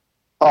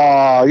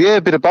 A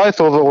bit of both,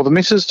 or the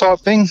missus type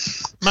thing.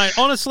 Mate,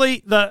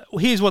 honestly,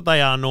 here's what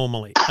they are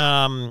normally.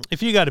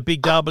 If you go to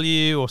Big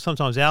W, or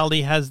sometimes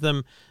Aldi has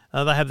them,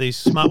 they have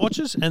these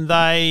smartwatches, and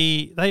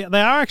they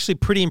are actually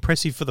pretty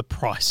impressive for the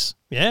price.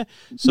 Yeah,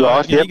 so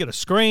right, you get a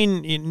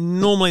screen.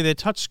 Normally they're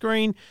touch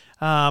screen.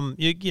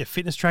 You get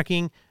fitness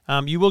tracking.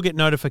 You will get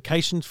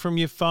notifications from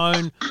your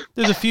phone.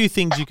 There's a few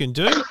things you can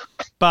do,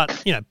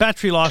 but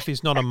battery life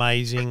is not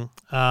amazing.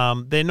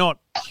 They're not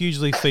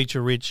hugely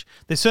feature rich.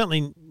 There's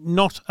certainly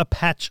not a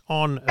patch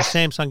on a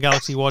Samsung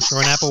Galaxy Watch or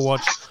an Apple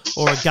Watch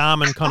or a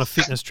Garmin kind of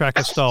fitness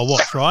tracker style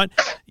watch, right?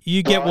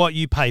 You get what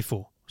you pay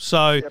for.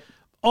 So. Yep.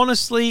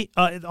 Honestly,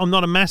 I'm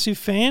not a massive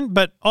fan,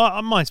 but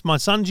my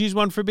son's used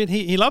one for a bit.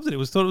 He loved it.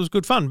 Thought it was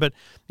good fun. But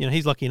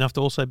he's lucky enough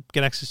to also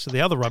get access to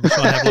the other rubbish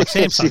I have, like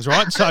Samsung's,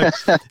 right?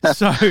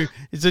 So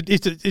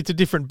it's a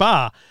different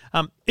bar.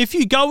 If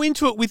you go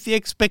into it with the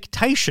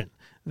expectation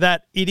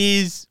that it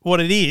is what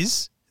it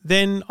is,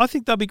 then I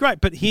think they'll be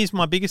great. But here's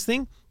my biggest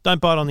thing: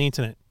 don't buy it on the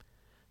internet.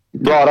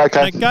 Right,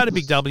 okay. Go to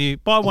Big W,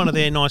 buy one of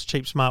their nice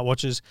cheap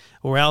smartwatches,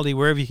 or Aldi,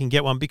 wherever you can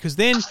get one, because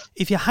then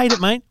if you hate it,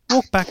 mate,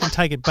 walk back and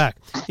take it back.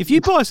 If you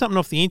buy something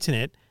off the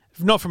internet,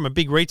 not from a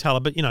big retailer,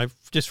 but,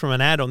 just from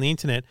an ad on the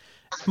internet,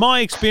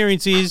 my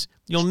experience is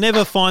you'll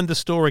never find the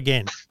store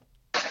again.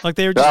 Like,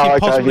 they're just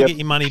impossible to get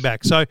your money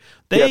back. So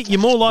you're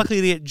more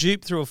likely to get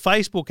duped through a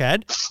Facebook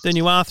ad than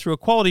you are through a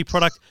quality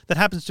product that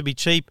happens to be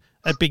cheap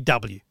at Big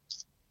W.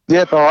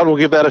 Yep, all right, we'll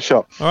give that a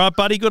shot. All right,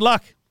 buddy, good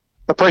luck.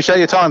 Appreciate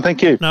your time.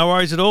 Thank you. No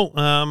worries at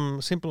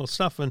all. Simple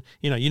stuff. And,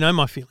 you know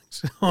my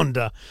feelings on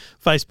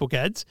Facebook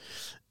ads.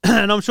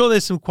 And I'm sure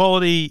there's some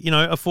quality,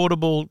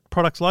 affordable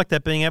products like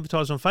that being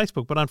advertised on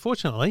Facebook. But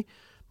unfortunately,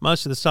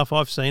 most of the stuff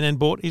I've seen and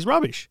bought is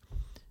rubbish.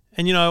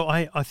 And,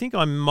 I think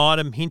I might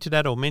have hinted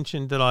at or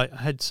mentioned that I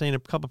had seen a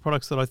couple of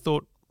products that I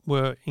thought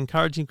were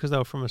encouraging because they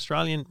were from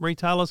Australian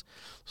retailers.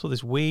 Saw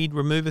this weed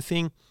remover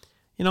thing.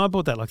 I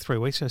bought that like 3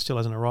 weeks ago. Still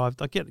hasn't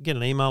arrived. I get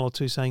an email or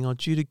two saying,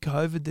 due to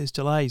COVID, there's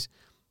delays.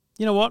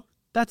 You know what?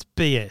 That's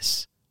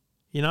BS.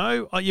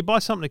 You buy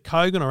something at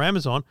Kogan or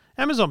Amazon,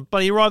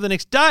 but it arrived the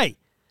next day.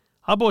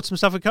 I bought some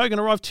stuff at Kogan,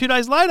 arrived 2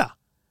 days later.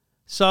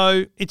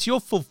 So it's your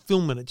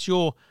fulfillment, it's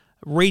your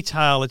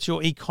retail, it's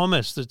your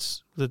e-commerce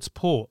that's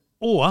poor.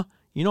 Or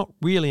you're not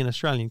really an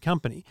Australian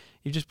company.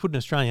 You've just put an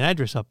Australian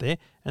address up there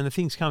and the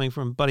thing's coming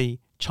from bloody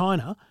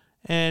China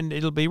and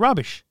it'll be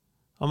rubbish.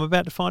 I'm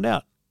about to find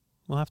out.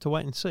 We'll have to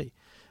wait and see.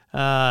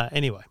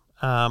 Anyway.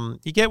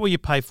 You get what you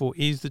pay for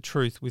is the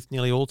truth with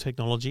nearly all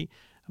technology,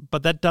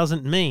 but that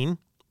doesn't mean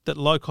that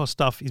low-cost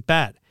stuff is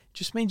bad. It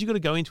just means you've got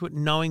to go into it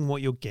knowing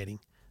what you're getting.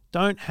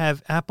 Don't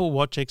have Apple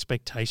Watch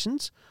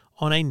expectations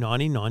on a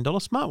 $99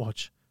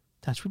 smartwatch.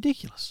 That's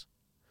ridiculous.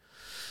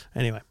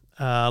 Anyway,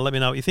 let me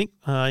know what you think.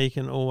 You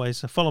can always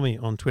follow me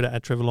on Twitter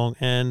at Trevor Long,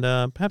 and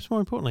perhaps more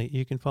importantly,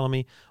 you can follow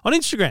me on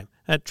Instagram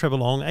at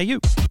TrevorLongAU.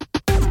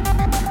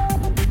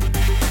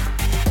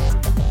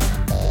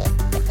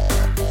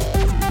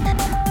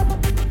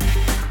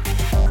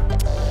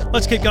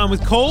 Let's get going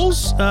with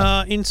calls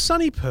in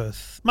sunny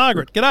Perth.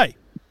 Margaret, g'day.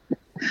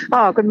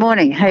 Oh, good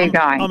morning. How are you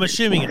going? I'm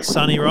assuming it's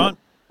sunny, right?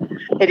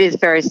 It is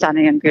very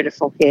sunny and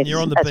beautiful, yes.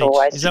 You're on the as beach.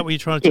 Always. Is that what you're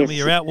trying to tell me?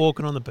 You're out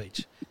walking on the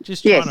beach.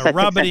 Just trying to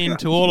rub it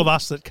into all of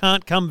us that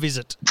can't come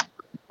visit.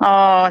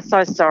 Oh,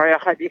 so sorry. I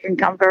hope you can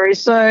come very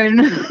soon.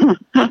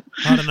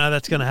 I don't know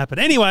that's going to happen.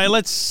 Anyway,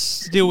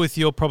 let's deal with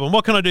your problem.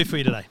 What can I do for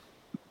you today?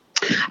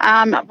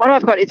 What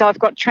I've got is I've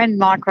got Trend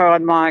Micro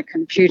on my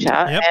computer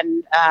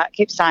and it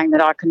keeps saying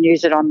that I can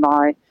use it on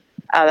my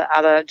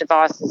other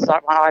devices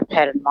like my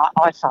iPad and my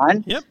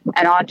iPhone. Yep.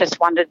 And I just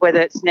wondered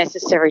whether it's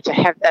necessary to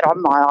have that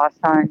on my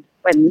iPhone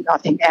when I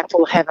think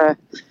Apple have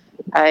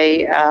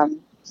a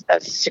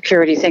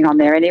security thing on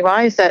there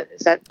anyway. Is that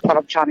what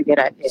I'm trying to get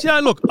at? Yeah. So,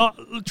 look,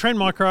 Trend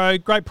Micro,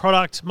 great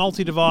product,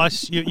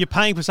 multi-device. You're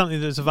paying for something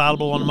that's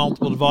available on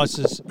multiple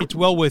devices. It's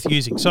well worth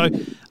using. So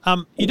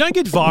you don't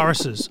get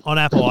viruses on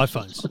Apple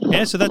iPhones.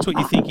 Yeah, so that's what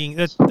you're thinking.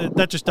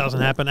 That just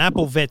doesn't happen.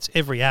 Apple vets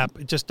every app.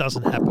 It just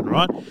doesn't happen,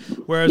 right?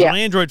 Whereas on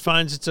Android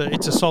phones,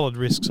 it's a solid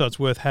risk, so it's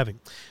worth having.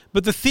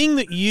 But the thing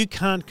that you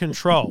can't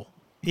control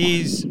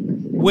is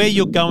where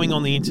you're going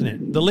on the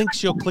internet, the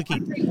links you're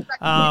clicking.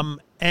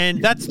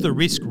 And that's the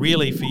risk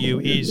really for you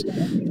is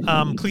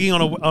clicking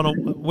on a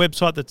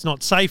website that's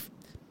not safe,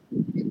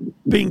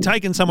 being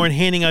taken somewhere and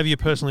handing over your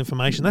personal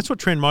information. That's what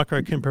Trend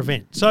Micro can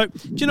prevent. So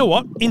do you know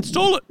what?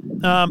 Install it.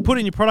 Put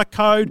in your product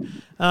code.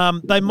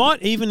 They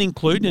might even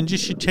include, and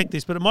just should check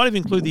this, but it might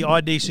even include the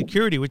ID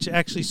security, which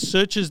actually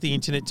searches the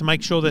internet to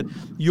make sure that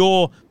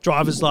your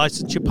driver's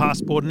license, your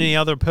passport, and any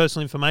other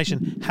personal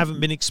information haven't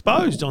been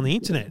exposed on the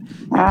internet,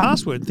 your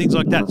password, and things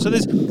like that. So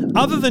there's,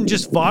 other than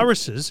just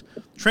viruses,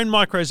 Trend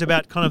Micro is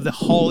about kind of the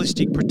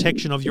holistic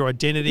protection of your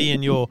identity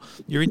and your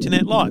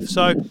internet life.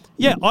 So,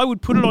 yeah, I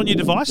would put it on your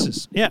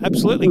devices. Yeah,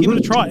 absolutely. Give it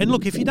a try. And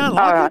look, if you don't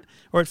like it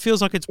or it feels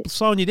like it's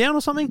slowing you down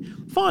or something,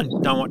 fine.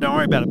 Don't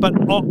worry about it. But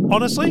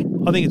honestly,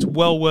 I think it's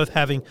well worth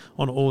having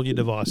on all your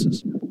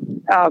devices.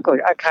 Oh, good.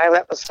 Okay,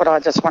 that was what I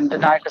just wanted to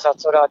know because I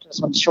thought I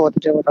just wasn't sure to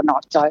do it or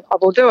not. So I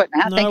will do it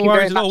now. No Thank you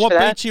very much for that.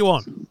 What beach are you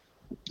on?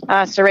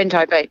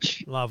 Sorrento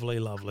Beach. Lovely,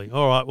 lovely.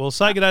 All right, well,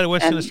 say good day to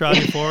Western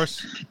Australia for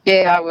us.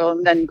 Yeah, I will,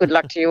 and then good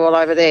luck to you all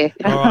over there.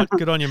 All right,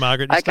 good on you,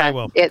 Margaret. You stay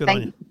well. Yeah, good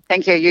on you.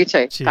 Thank you. You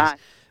too. Cheers.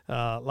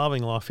 Bye.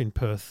 Loving life in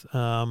Perth.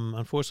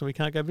 Unfortunately, we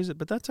can't go visit,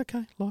 but that's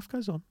okay. Life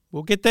goes on.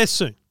 We'll get there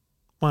soon.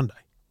 One day.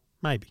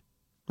 Maybe.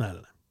 I don't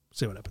know.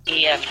 See what happens.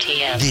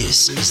 EFTM.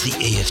 This is the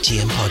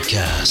EFTM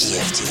Podcast.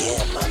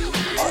 EFTM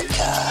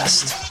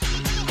Podcast.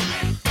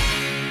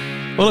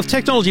 Well, if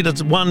technology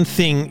does one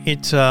thing,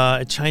 it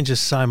changes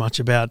so much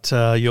about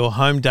your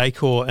home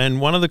decor. And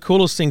one of the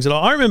coolest things that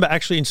I remember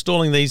actually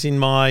installing these in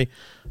my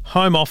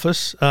home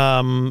office,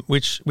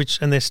 which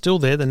and they're still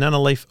there, the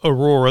Nanoleaf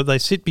Aurora. They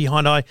sit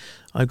behind.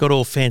 I got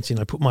all fancy, and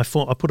I put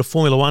a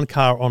Formula One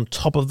car on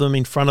top of them,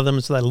 in front of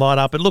them, so they light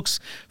up. It looks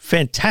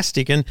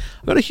fantastic, and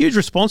I got a huge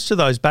response to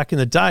those back in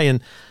the day.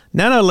 And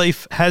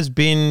Nanoleaf has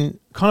been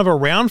kind of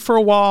around for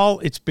a while.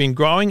 It's been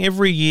growing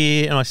every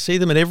year, and I see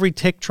them at every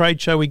tech trade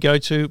show we go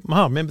to. Oh,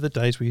 I remember the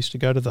days we used to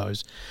go to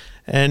those.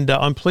 And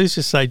I'm pleased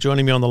to say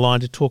joining me on the line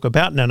to talk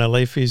about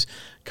Nanoleaf is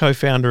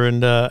co-founder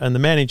and the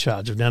man in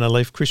charge of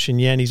Nanoleaf, Christian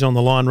Yan. He's on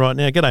the line right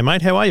now. G'day,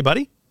 mate. How are you,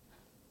 buddy?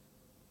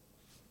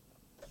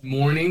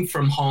 Morning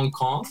from Hong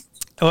Kong.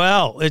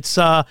 Well, it's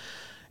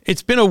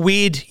been a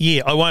weird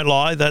year. I won't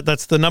lie.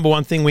 That's the number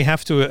one thing we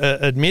have to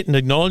admit and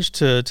acknowledge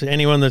to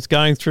anyone that's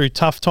going through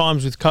tough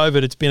times with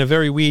COVID. It's been a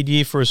very weird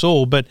year for us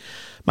all. But,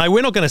 mate,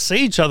 we're not going to see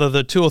each other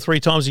the 2 or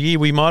 3 times a year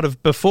we might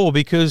have before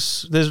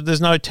because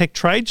there's no tech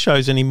trade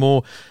shows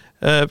anymore.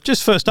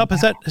 Just first up,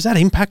 has that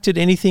impacted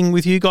anything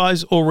with you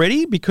guys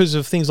already because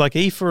of things like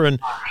IFA and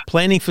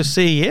planning for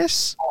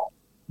CES?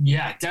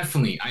 Yeah,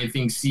 definitely. I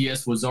think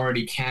CES was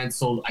already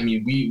canceled. I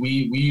mean,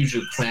 we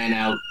usually plan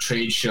out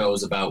trade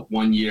shows about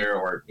 1 year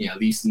or at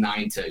least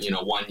 9 to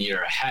 1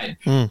 year ahead,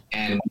 and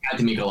we had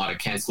to make a lot of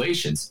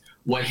cancellations.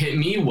 What hit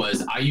me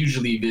was I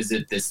usually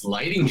visit this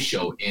lighting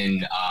show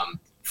in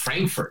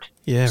Frankfurt.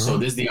 Yeah. So right.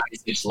 this is the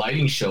ISH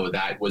lighting show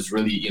that was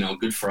really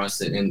good for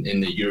us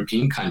in the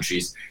European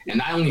countries, and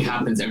that only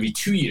happens every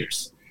 2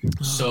 years.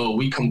 So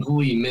we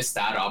completely missed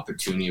that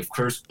opportunity. Of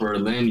course,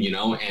 Berlin,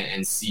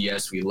 and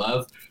CES we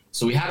love.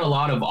 So we had a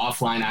lot of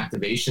offline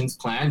activations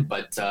planned,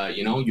 but,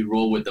 you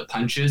roll with the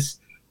punches.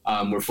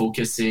 We're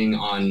focusing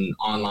on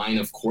online,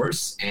 of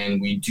course, and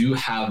we do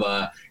have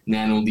a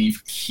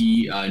Nanoleaf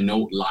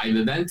Keynote live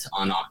event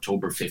on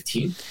October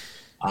 15th.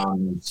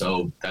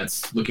 So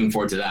that's looking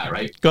forward to that,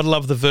 right? Got to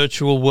love the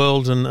virtual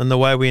world and the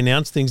way we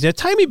announce things. Now,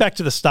 take me back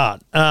to the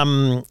start.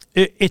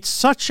 It's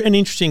such an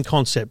interesting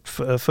concept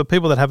for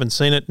people that haven't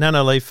seen it.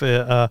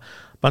 Nanoleaf,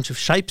 bunch of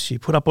shapes you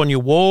put up on your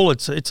wall.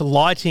 It's a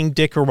lighting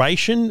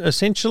decoration,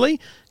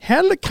 essentially.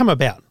 How did it come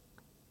about?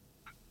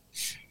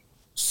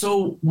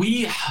 So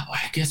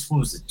I guess,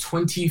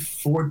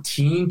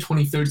 2013,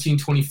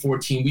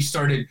 2014, we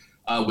started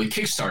with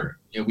Kickstarter.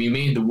 We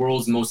made the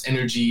world's most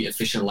energy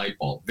efficient light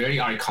bulb, very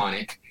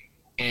iconic.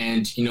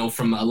 And,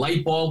 from a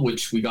light bulb,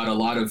 which we got a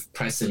lot of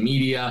press and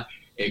media,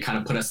 it kind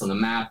of put us on the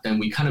map. Then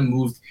we kind of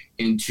moved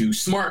into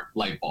smart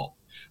light bulb.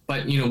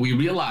 But, we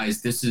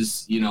realized this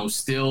is,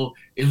 still,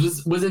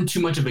 wasn't too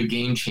much of a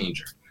game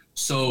changer.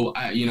 So,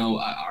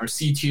 our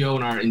CTO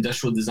and our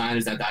industrial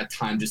designers at that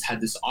time just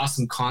had this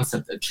awesome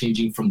concept of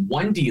changing from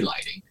 1D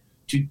lighting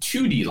to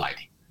 2D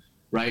lighting,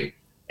 right?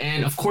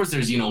 And, of course,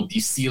 there's,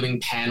 these ceiling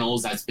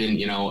panels that's been,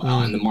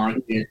 on the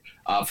market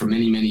for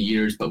many, many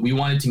years. But we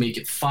wanted to make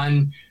it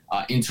fun,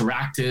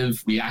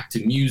 interactive, react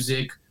to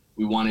music.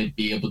 We wanted to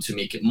be able to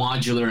make it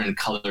modular and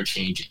color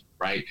changing.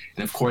 Right.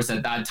 And of course,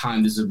 at that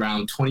time, this is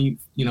around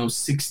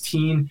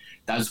 2016.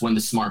 That's when the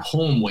smart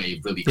home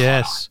wave really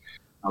caught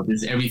on.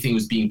 Everything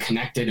was being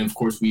connected. And of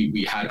course,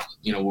 we had,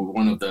 we're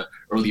one of the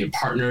earlier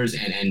partners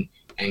and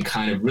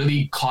kind of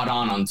really caught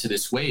onto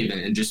this wave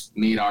and just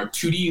made our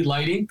 2D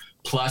lighting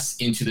plus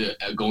into the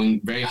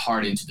going very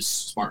hard into the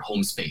smart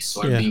home space.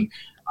 So everything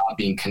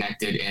being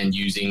connected and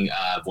using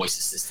voice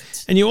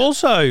assistants. And you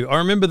also, I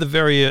remember the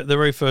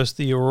very first,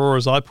 the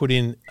Auroras I put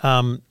in,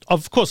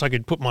 of course I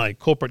could put my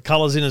corporate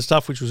colours in and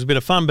stuff, which was a bit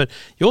of fun, but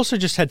you also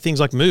just had things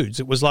like moods.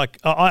 It was like,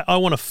 I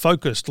want a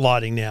focused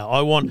lighting now.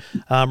 I want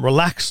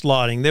relaxed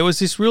lighting. There was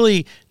this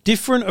really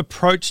different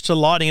approach to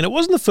lighting, and it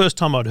wasn't the first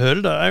time I'd heard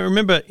it. I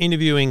remember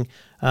interviewing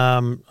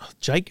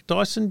Jake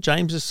Dyson,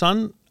 James's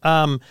son,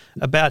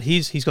 about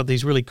he's got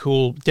these really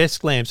cool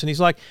desk lamps, and he's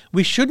like,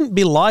 we shouldn't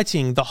be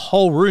lighting the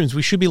whole rooms.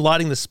 We should be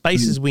lighting the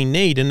spaces we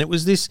need. And it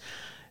was this,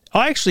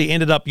 I actually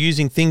ended up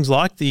using things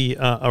like the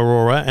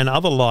Aurora and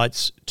other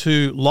lights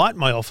to light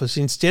my office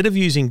instead of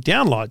using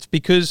downlights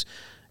because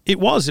it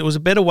was a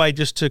better way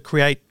just to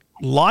create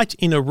light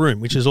in a room,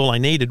 which is all I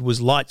needed was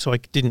light so I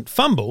didn't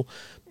fumble,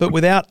 but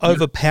without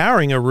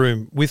overpowering a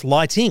room with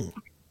lighting.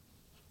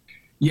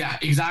 Yeah,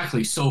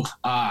 exactly. So,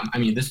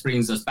 this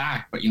brings us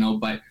back, but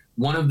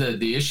one of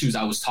the issues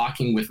I was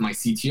talking with my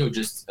CTO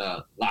just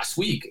last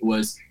week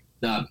was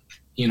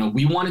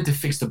we wanted to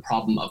fix the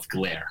problem of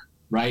glare,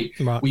 right?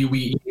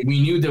 We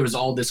knew there was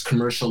all this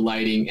commercial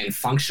lighting and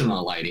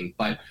functional lighting,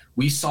 but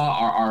we saw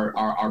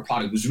our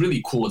product was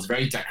really cool. It's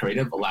very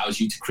decorative, allows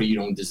you to create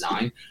your own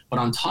design. But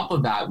on top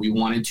of that, we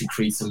wanted to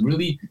create some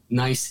really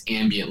nice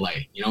ambient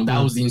light.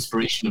 That was the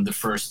inspiration of the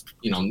first,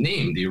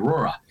 name, the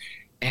Aurora.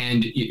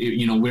 And,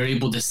 we're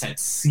able to set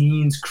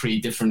scenes,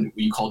 create different,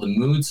 we call the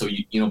mood. So,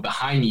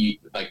 behind me,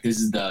 like this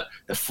is the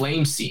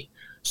flame scene.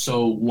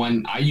 So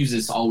when I use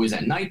this always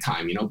at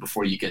nighttime,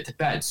 before you get to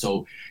bed.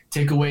 So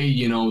take away,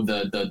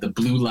 the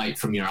blue light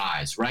from your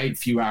eyes, right? A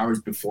few hours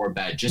before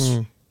bed,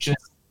 just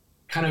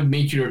kind of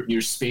make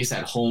your space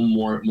at home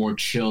more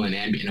chill and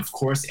ambient. And of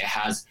course it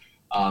has,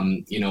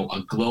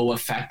 a glow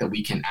effect that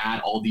we can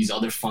add, all these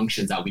other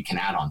functions that we can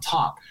add on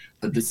top.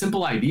 But the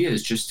simple idea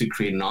is just to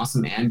create an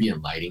awesome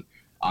ambient lighting.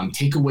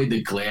 Take away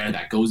the glare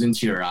that goes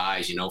into your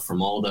eyes,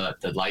 from all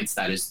the lights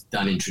that is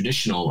done in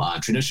traditional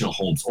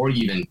homes or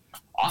even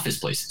office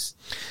places.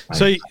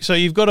 Right? So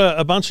you've got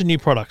a bunch of new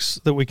products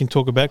that we can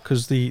talk about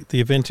because the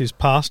event is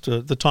past,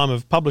 the time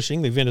of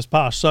publishing, the event is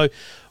past. So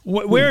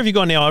where have you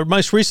gone now? I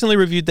most recently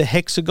reviewed the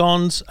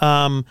hexagons.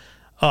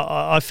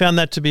 I found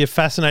that to be a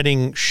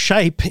fascinating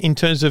shape in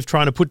terms of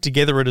trying to put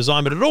together a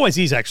design, but it always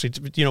is actually,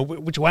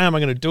 which way am I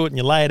going to do it? And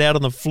you lay it out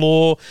on the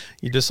floor,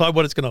 you decide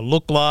what it's going to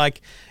look like.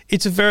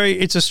 It's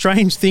a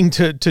strange thing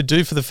to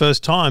do for the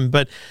first time,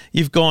 but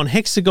you've gone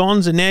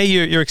hexagons and now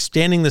you're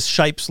extending the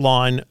shapes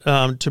line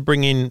to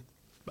bring in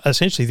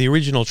essentially the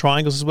original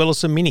triangles as well as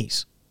some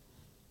minis.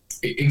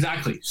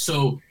 Exactly.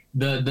 So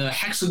the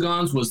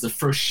hexagons was the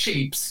first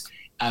shape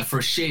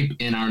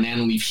in our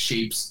Nanoleaf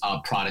Shapes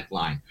product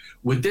line.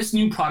 With this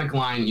new product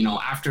line,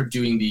 after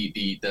doing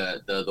the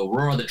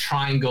Aurora, the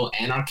triangle,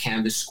 and our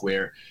canvas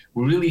square,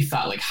 we really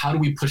thought, like, how do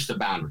we push the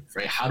boundaries,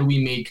 right? How do we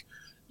make,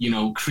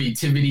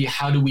 creativity?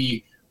 How do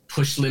we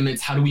push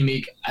limits? How do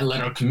we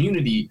let our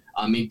community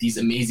make these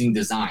amazing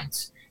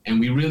designs? And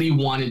we really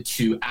wanted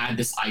to add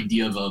this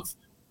idea of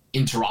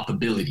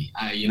interoperability.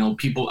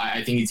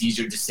 I think it's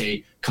easier to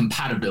say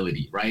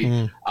compatibility,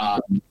 right? How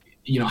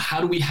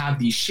do we have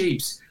these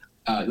shapes?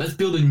 Let's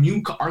build a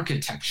new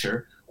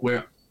architecture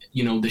where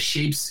the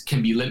shapes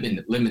can be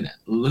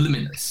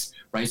limitless,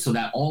 right? So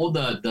that all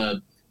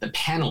the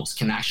panels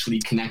can actually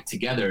connect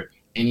together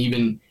and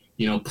even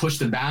push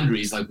the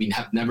boundaries like we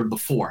have never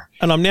before.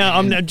 And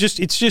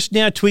it's just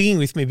now twigging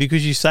with me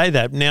because you say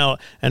that now,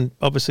 and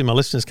obviously my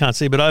listeners can't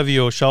see, but over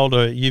your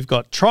shoulder you've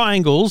got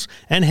triangles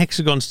and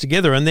hexagons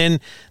together, and then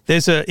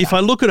if I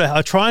look at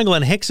a triangle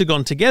and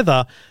hexagon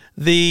together,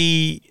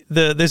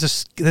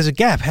 there's a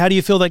gap. How do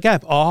you fill that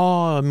gap?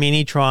 Oh, a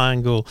mini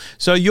triangle.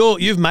 So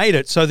you've made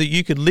it so that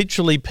you could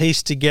literally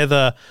piece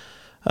together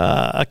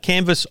a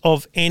canvas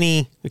of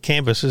any. A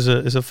canvas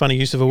is a funny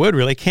use of a word,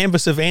 really. A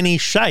canvas of any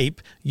shape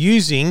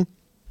using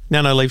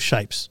Nanoleaf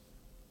Shapes.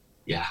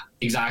 Yeah,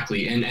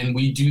 exactly. And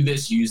we do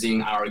this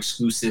using our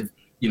exclusive,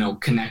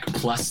 Connect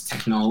Plus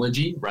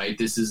technology, right?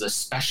 This is a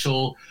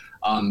special,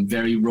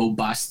 very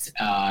robust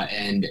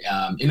and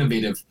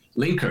innovative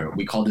linker.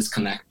 We call this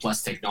Connect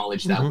Plus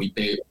technology that we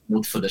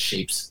built for the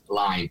Shapes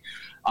line.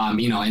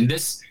 And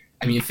this,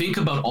 think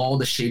about all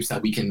the shapes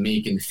that we can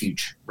make in the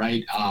future,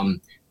 right?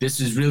 This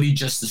is really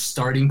just the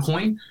starting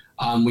point.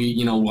 We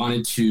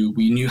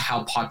knew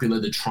how popular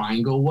the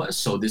triangle was.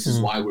 So this is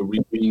why we're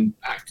bringing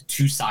back the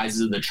two sizes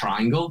of the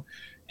triangle.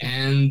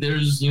 And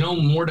there's,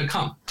 more to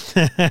come.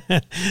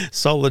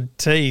 Solid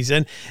tease.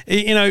 And,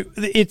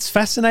 it's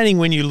fascinating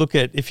when you look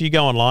at, if you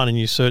go online and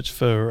you search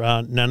for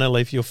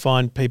Nanoleaf, you'll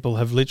find people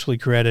have literally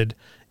created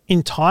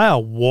entire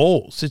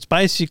walls. It's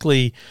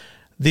basically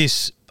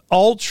this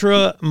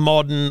ultra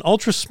modern,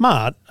 ultra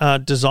smart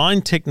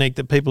design technique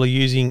that people are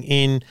using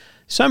in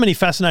so many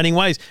fascinating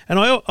ways. And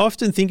I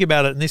often think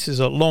about it, and this is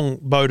a long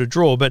bow to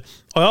draw, but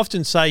I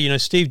often say,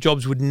 Steve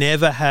Jobs would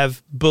never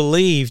have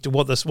believed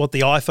what the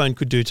iPhone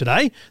could do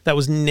today. That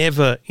was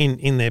never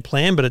in their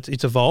plan, but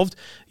it's evolved.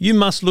 You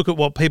must look at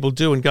what people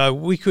do and go,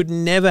 we could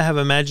never have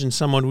imagined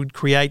someone would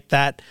create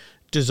that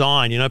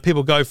design.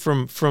 People go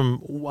from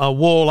a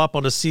wall up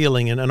on a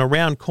ceiling and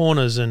around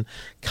corners and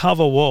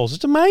cover walls.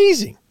 It's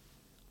amazing.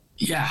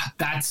 Yeah,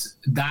 that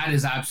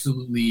is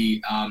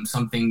absolutely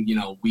something,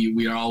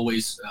 we are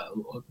always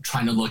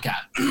trying to look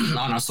at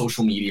on our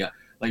social media.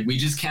 Like, we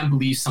just can't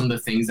believe some of the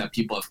things that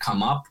people have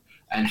come up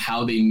and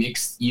how they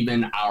mixed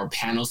even our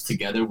panels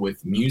together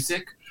with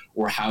music,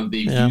 or how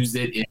they've used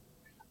it in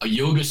a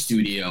yoga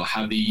studio,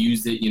 how they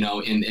used it,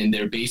 in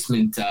their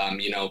basement,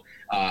 a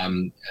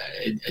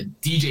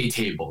DJ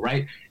table,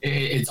 right?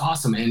 It's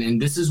awesome.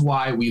 And this is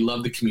why we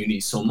love the community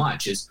so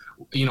much is,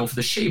 for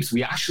the shapes,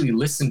 we actually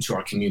listen to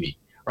our community.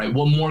 Right?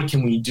 What more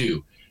can we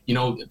do?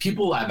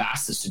 People have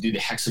asked us to do the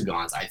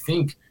hexagons. I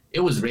think it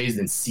was raised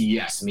in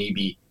CES,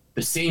 maybe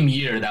the same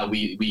year that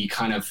we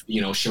kind of,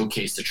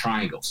 showcased the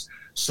triangles.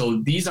 So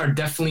these are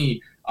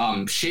definitely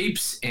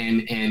shapes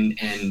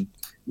and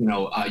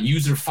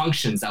user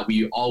functions that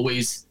we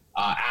always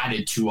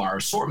added to our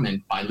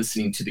assortment by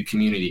listening to the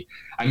community.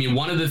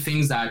 One of the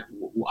things that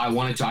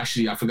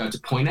I forgot to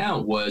point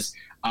out was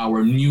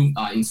our new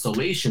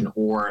installation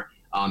or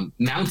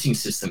mounting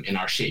system in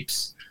our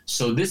shapes.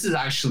 So this is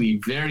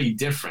actually very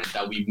different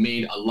that we've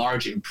made a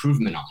large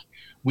improvement on.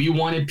 We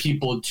wanted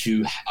people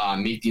to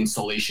make the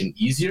installation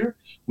easier.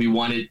 We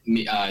wanted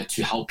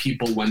to help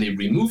people when they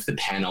remove the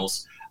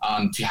panels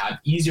to have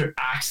easier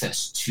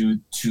access to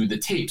the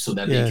tape so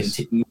that they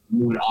can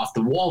move it off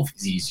the wall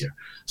easier.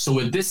 So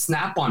with this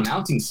snap-on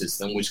mounting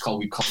system, which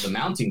we call the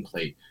mounting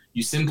plate,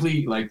 you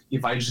simply, like,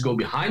 if I just go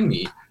behind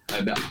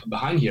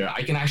here,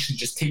 I can actually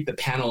just take the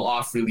panel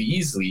off really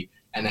easily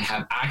and then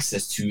have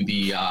access to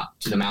the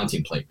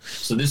mounting plate.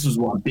 So this was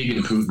one big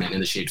improvement in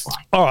the Shapes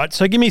line. All right,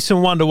 so give me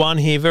some one-to-one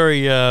here,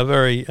 very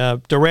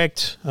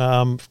direct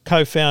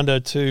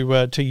co-founder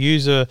to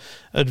user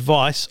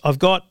advice. I've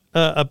got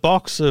a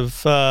box of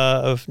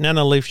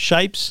Nanoleaf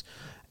Shapes,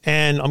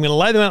 and I'm going to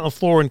lay them out on the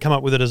floor and come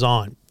up with a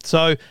design.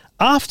 So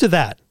after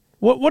that,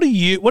 what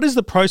is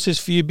the process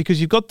for you?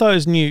 Because you've got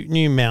those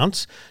new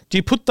mounts. Do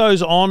you put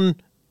those on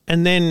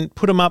and then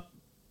put them up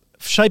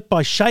shape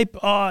by shape.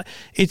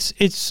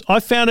 It's. I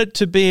found it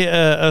to be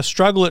a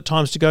struggle at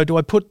times to go. Do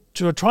I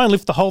try and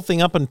lift the whole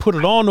thing up and put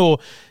it on, or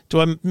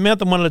do I mount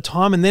them one at a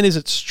time? And then is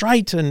it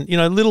straight? And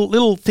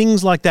little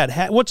things like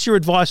that. What's your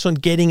advice on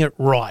getting it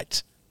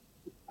right?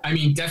 I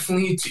mean,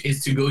 definitely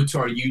is to go to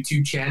our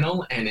YouTube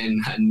channel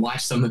and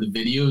watch some of the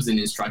videos and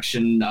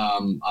instruction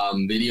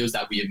videos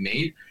that we have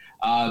made.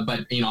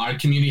 But our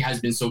community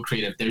has been so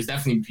creative. There's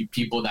definitely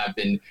people that have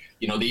been,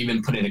 they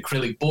even put an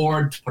acrylic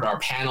board to put our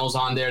panels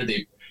on there.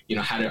 They,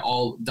 had it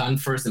all done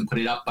first and put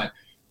it up. But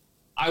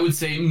I would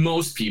say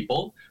most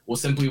people will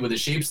simply, with a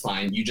shapes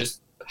line, you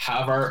just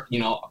have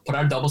put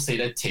our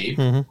double-sided tape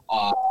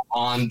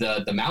on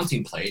the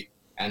mounting plate,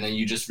 and then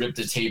you just rip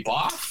the tape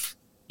off,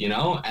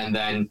 and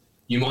then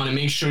you want to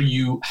make sure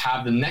you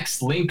have the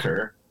next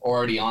linker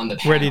already on the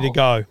panel. Ready to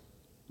go.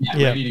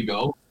 Yeah, ready to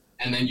go.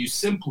 And then you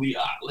simply,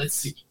 let's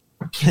see.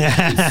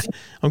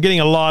 I'm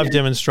getting a live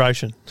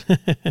demonstration.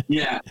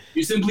 Yeah,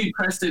 you simply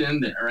pressed it in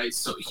there, right?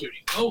 So here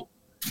you go.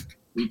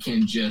 We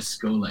can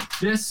just go like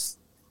this.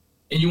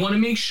 And you want to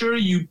make sure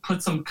you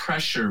put some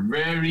pressure,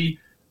 very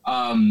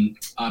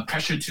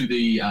pressure to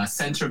the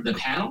center of the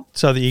panel.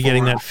 So that you're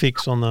getting that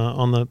fix on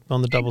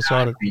the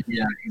double-sided.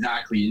 Yeah,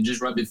 exactly. And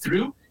just rub it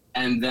through,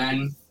 and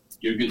then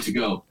you're good to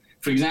go.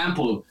 For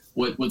example,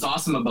 what's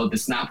awesome about the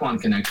Snap-on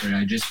connector,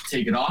 I just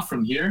take it off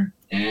from here,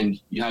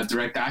 and you have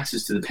direct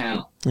access to the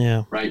panel.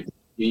 Yeah. Right?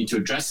 You need to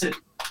address it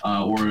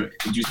or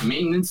do some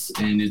maintenance,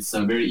 and it's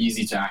very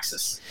easy to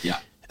access. Yeah.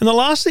 And the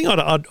last thing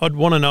I'd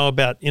want to know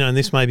about, and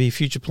this may be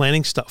future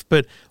planning stuff,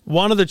 but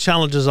one of the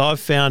challenges I've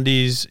found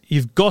is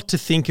you've got to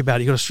think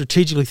about it. You've got to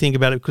strategically think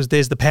about it because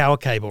there's the power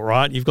cable,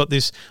 right? You've got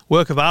this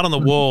work of art on the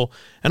wall.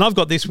 And I've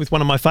got this with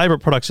one of my favorite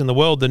products in the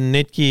world, the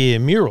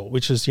Netgear Mural,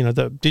 which is,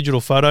 the digital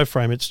photo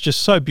frame. It's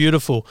just so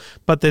beautiful,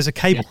 but there's a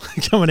cable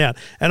coming out.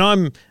 And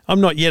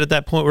I'm not yet at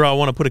that point where I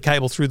want to put a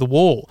cable through the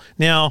wall.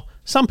 Now,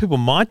 some people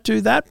might do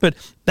that, but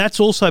that's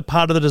also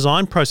part of the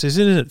design process,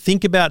 isn't it?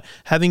 Think about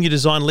having your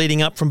design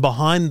leading up from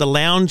behind the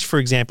lounge, for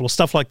example, or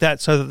stuff like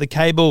that, so that the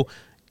cable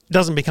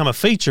doesn't become a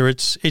feature.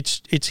 It's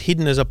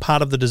hidden as a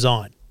part of the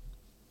design.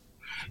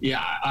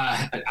 Yeah,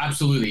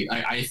 absolutely.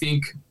 I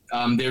think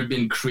there have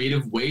been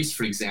creative ways,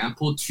 for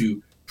example,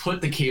 to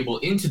put the cable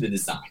into the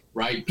design,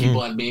 right?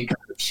 People have made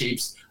kind of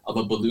shapes of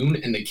a balloon,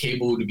 and the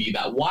cable would be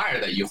that wire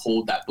that you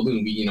hold that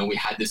balloon. We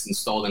had this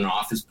installed in our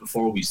office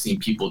before. We've seen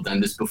people done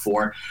this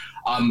before.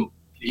 I'm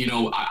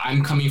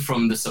coming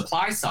from the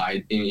supply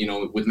side,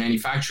 with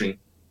manufacturing,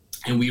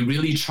 and we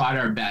really tried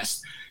our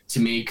best to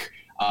make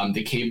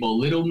the cable a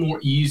little more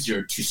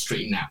easier to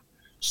straighten out.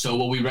 So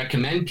what we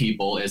recommend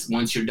people is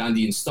once you're done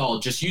the install,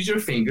 just use your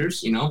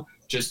fingers,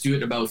 just do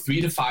it about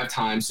 3 to 5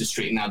 times to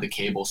straighten out the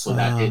cable so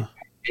that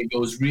it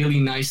goes really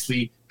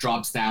nicely,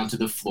 drops down to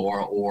the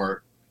floor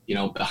or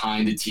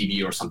behind the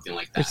TV or something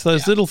like that. It's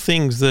those little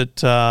things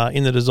that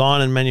in the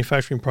design and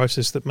manufacturing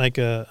process that make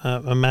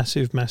a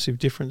massive, massive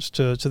difference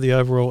to the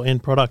overall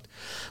end product.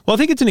 Well, I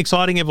think it's an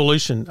exciting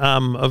evolution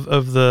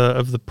of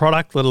the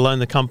product, let alone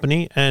the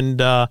company.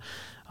 And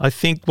I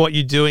think what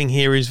you're doing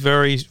here is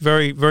very,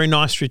 very, very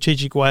nice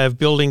strategic way of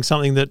building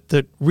something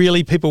that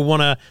really people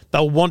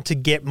they'll want to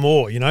get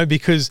more,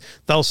 because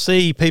they'll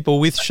see people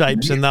with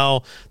shapes and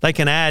they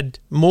can add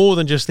more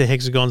than just the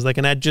hexagons. They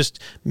can add just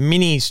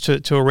minis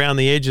to around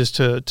the edges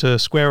to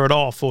square it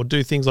off or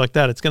do things like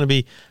that. It's going to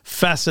be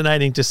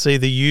fascinating to see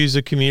the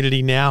user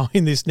community now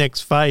in this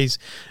next phase.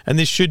 And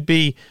this should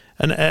be,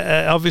 and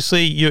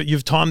obviously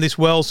you've timed this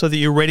well so that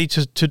you're ready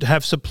to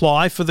have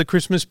supply for the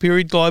Christmas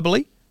period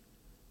globally.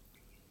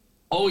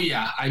 Oh,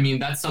 yeah. I mean,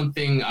 that's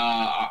something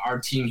our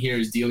team here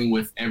is dealing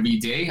with every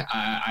day.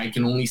 I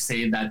can only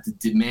say that the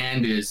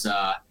demand is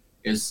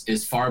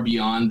far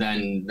beyond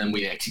than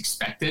we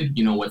expected,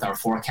 with our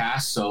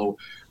forecast. So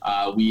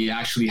we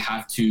actually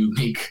have to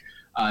make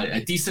a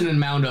decent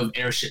amount of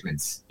air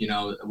shipments,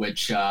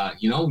 which,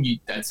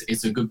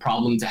 it's a good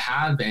problem to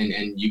have.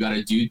 And you got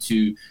to do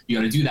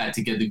that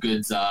to get the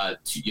goods,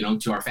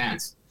 to our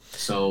fans.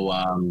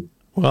 So,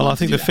 well, I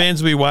think the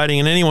fans will be waiting,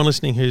 and anyone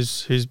listening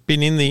who's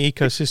been in the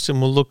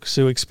ecosystem will look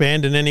to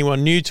expand, and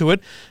anyone new to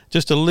it,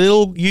 just a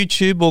little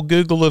YouTube or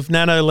Google of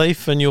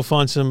Nanoleaf, and you'll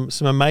find some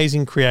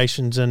amazing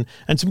creations and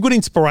some good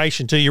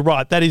inspiration too. You're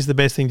right, that is the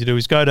best thing to do,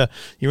 is go to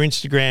your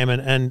Instagram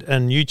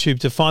and YouTube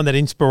to find that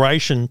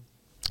inspiration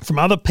from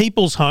other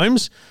people's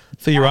homes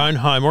for your own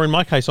home, or in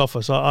my case,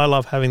 office. I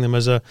love having them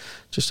as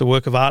just a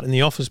work of art in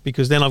the office,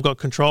 because then I've got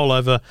control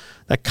over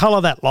that colour,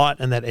 that light,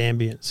 and that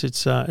ambience.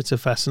 It's a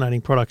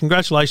fascinating product.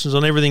 Congratulations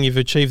on everything you've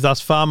achieved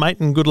thus far, mate,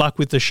 and good luck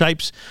with the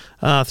shapes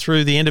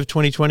through the end of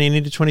 2020 and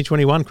into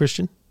 2021,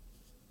 Christian.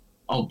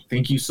 Oh,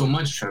 thank you so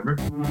much, Trevor.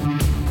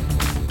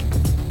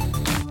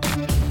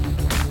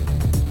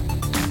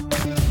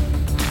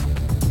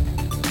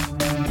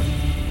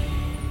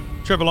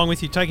 Trevor along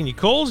with you, taking your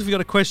calls. If you've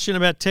got a question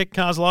about tech,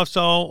 cars,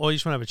 lifestyle, or you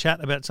just want to have a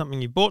chat about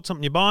something you bought,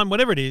 something you're buying,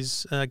 whatever it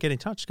is, get in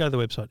touch. Go to the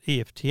website,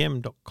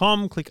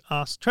 EFTM.com, click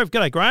Ask Trev.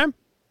 G'day, Graham.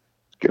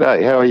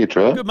 G'day, how are you,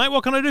 Trev? Good, mate.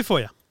 What can I do for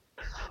you?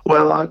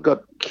 Well, I've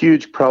got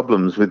huge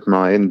problems with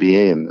my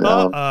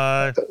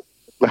NBN.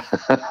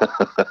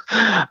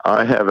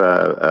 I have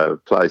a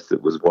place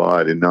that was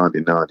wired in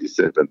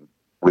 1997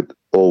 with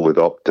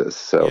Optus.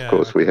 So of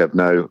course we have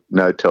no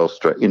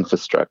Telstra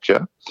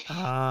infrastructure,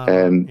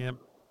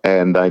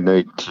 and they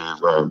need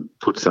to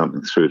put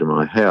something through to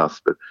my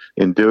house. But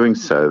in doing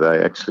so,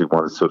 they actually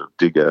want to sort of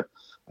dig a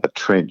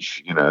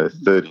trench,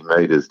 30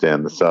 metres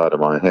down the side of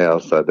my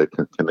house so they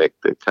can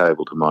connect their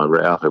cable to my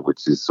router,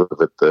 which is sort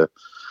of at the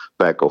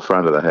back or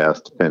front of the house,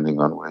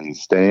 depending on where you're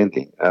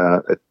standing.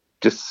 It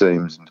just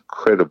seems an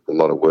incredible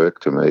lot of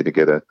work to me to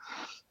get a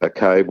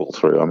cable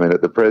through. I mean,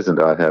 at the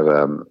present, I have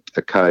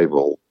a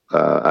cable,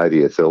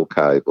 ADSL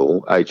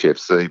cable,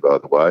 HFC, by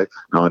the way,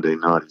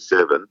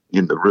 1997,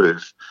 in the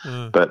roof,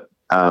 but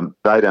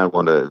they don't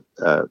want to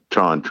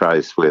try and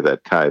trace where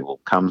that cable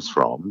comes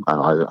from.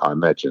 And I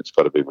imagine it's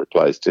got to be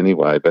replaced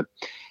anyway, but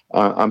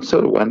I'm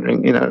sort of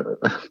wondering,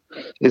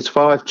 is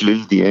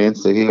 5G the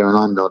answer here? And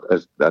I'm not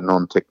a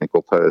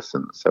non-technical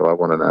person, so I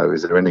want to know,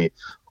 is there any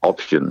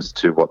options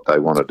to what they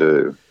want to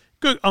do?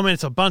 Good. I mean,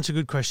 it's a bunch of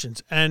good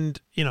questions. And,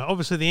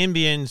 obviously the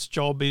NBN's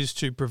job is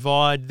to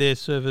provide their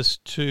service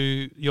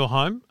to your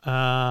home.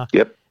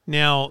 Yep.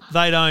 Now,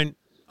 they don't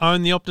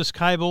own the Optus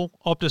cable.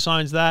 Optus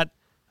owns that.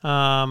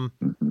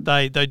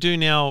 They do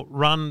now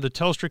run the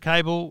Telstra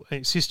cable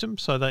system,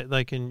 so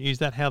they can use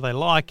that how they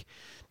like.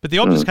 But the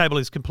Optus cable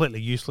is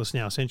completely useless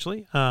now,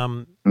 essentially.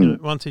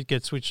 Once it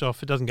gets switched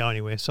off, it doesn't go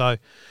anywhere. So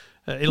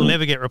it'll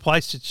never get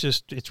replaced.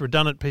 It's a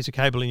redundant piece of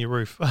cable in your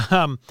roof.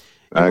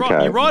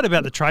 You're right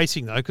about the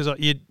tracing, though, because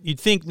you'd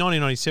think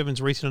 1997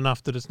 is recent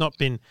enough that it's not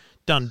been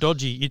done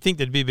dodgy. You'd think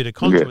there'd be a bit of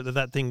conduit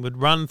that thing would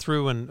run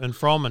through and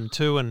from and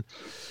to and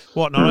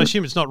whatnot. I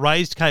assume it's not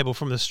raised cable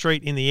from the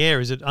street in the air.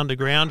 Is it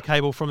underground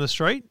cable from the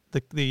street?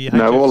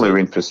 No, all their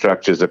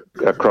infrastructure's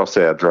across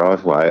our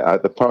driveway.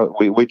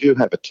 We do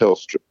have a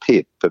Telstra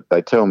pit, but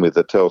they tell me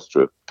the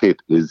Telstra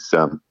pit is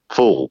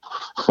full,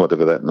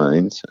 whatever that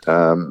means,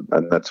 and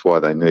that's why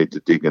they need to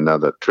dig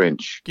another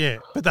trench. Yeah,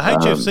 but the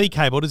HFC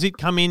cable, does it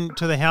come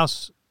into the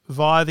house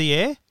via the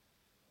air?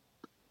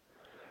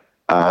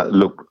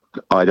 Look,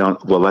 I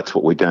don't. Well, that's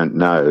what we don't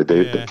know.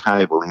 The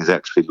cable is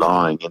actually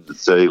lying in the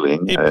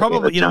ceiling. It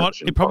probably,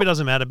 it probably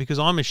doesn't matter because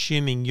I'm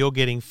assuming you're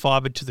getting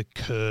fibre to the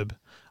curb.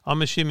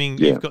 I'm assuming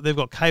they've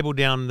got cable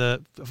down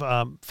the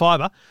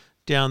fibre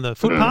down the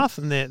footpath,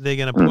 and they're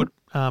going to put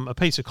a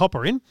piece of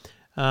copper in.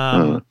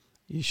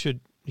 You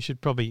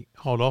should probably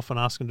hold off and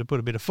ask them to put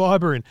a bit of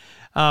fibre in,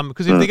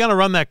 because if they're going to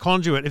run that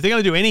conduit, if they're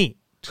going to do any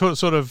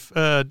sort of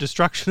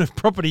destruction of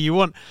property, you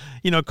want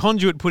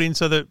conduit put in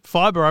so that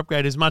fibre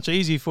upgrade is much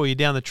easier for you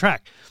down the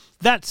track.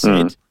 That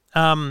said,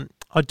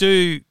 I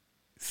do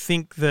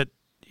think that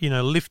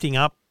lifting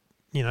up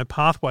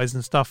pathways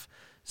and stuff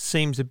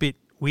seems a bit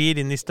weird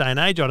in this day and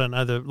age. I don't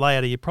know the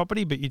layout of your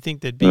property, but you'd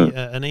think there'd be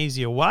an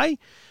easier way.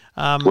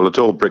 Well, it's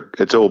all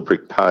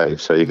brick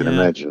paved, so you can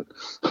imagine.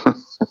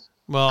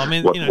 Well, I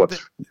mean,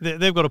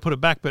 they've got to put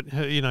it back, but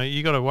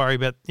you got to worry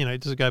about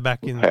does it go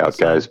back in how it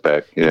goes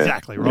back? Yeah.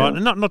 Exactly right,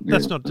 and not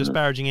that's not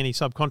disparaging any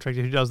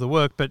subcontractor who does the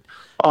work, but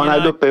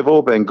look, they've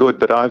all been good,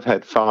 but I've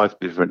had 5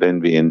 different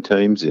NBN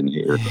teams in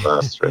here in the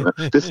last 3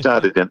 months. This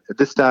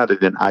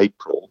started in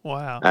April.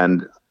 Wow,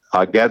 and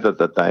I gather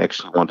that they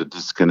actually want to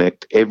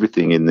disconnect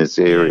everything in this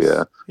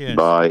area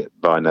by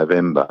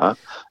November,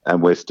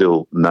 and we're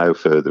still no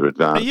further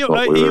advanced.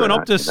 Are you an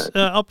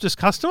Optus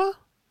customer?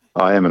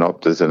 I am an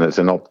Optus, and it's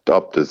an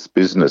Optus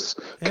business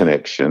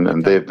connection,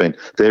 and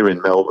they're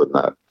in Melbourne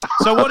though.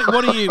 So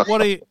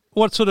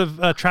what sort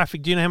of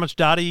traffic? Do you know how much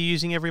data you're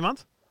using every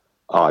month?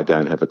 I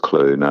don't have a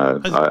clue. No,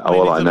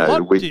 all I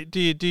know. Do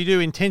you do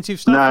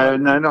intensive stuff?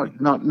 No,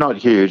 not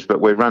huge.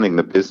 But we're running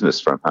the business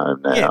from home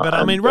now. Yeah, but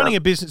I mean, running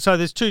a business. So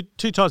there's two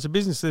types of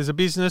business. There's a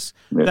business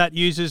that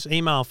uses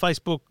email,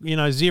 Facebook,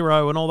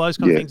 Xero, and all those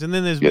kind of things, and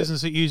then there's business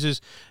that uses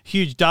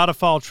huge data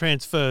file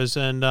transfers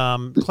and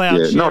cloud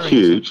sharing. Not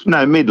huge.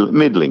 No,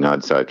 middling.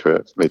 I'd say,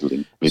 Trev.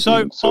 Middling.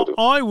 So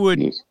I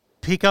would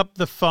pick up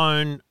the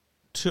phone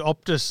to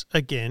Optus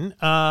again.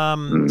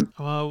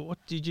 What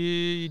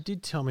you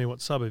did tell me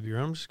what suburb you're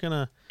in. I'm just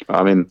gonna.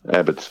 I'm in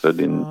Abbotsford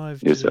in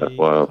New South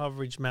Wales.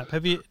 Coverage map.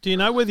 Do you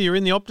know whether you're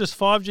in the Optus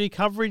 5G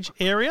coverage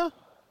area?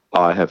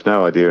 I have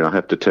no idea, and I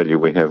have to tell you,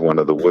 we have one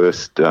of the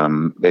worst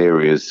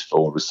areas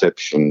for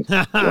reception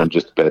on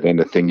just about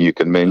anything you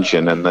can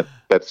mention, and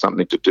that's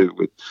something to do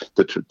with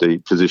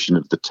the position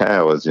of the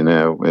towers in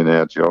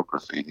our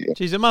geography here.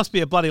 Geez, it must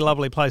be a bloody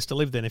lovely place to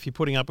live then, if you're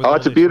putting up with. Oh,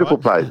 it's a beautiful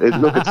place.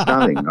 Look, it's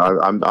stunning.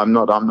 I'm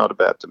not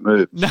about to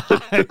move. No.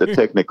 The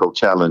technical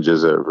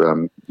challenges are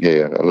a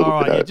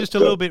little bit. Just a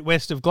little bit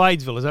west of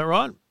Gladesville, is that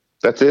right?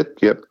 That's it.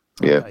 Yep.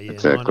 Yeah,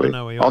 exactly.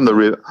 On the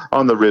river,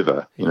 on the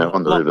river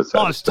side. A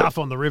lot of stuff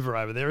on the river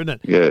over there, isn't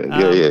it?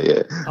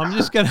 Yeah. I'm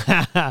just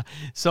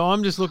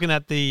I'm just looking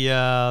at the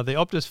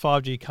Optus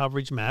 5G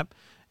coverage map,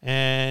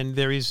 and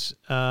there is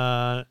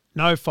no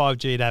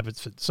 5G at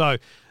Abbotsford. So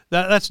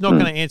that's not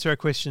going to answer our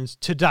questions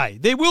today.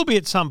 There will be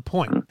at some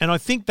point, and I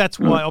think that's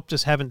why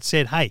Optus haven't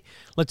said, "Hey,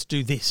 let's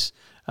do this."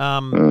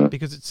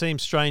 because it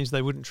seems strange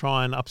they wouldn't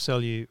try and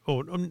upsell you,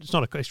 or it's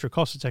not an extra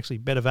cost, it's actually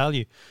better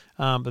value,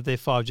 but their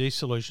 5G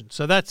solution.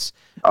 So that's...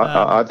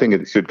 I think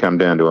it should come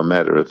down to a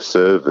matter of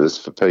service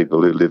for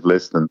people who live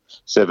less than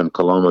 7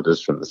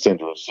 kilometres from the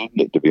centre of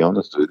Sydney, to be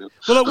honest with you.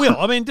 Well, it will.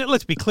 I mean,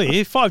 let's be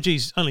clear,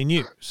 5G's only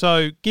new,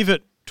 so give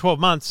it 12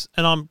 months,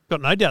 and I've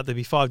got no doubt there'll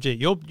be 5G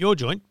your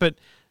joint, but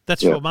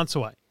that's 12 months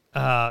away.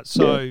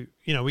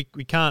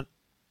 We can't,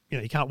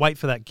 you can't wait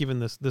for that given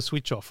the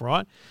switch off,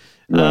 right?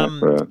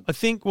 Right. I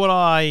think what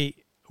I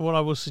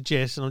will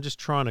suggest, and I'm just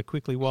trying to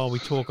quickly while we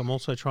talk, I'm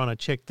also trying to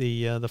check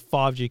the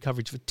 5G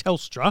coverage for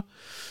Telstra,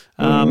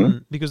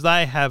 because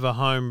they have a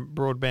home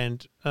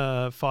broadband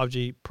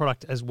 5G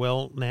product as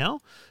well now.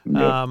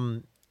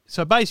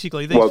 So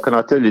basically, can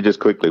I tell you just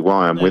quickly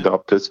why I'm with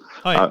Optus?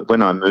 Oh, yeah.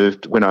 When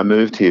I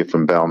moved here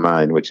from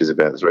Balmain, which is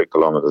about 3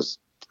 kilometres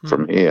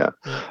from here,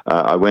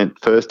 I went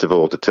first of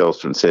all to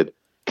Telstra and said,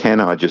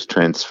 "Can I just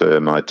transfer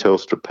my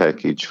Telstra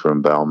package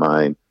from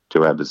Balmain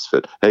to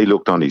Abbotsford?" He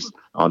looked on his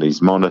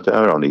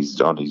monitor, on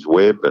his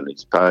web and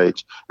his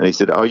page, and he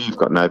said, "Oh, you've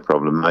got no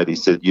problem, mate." He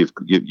said,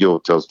 your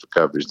Telstra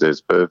coverage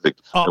there's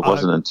perfect." It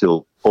wasn't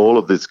until all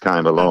of this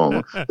came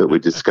along that we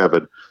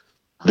discovered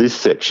this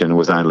section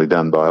was only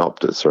done by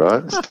Optus,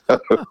 right?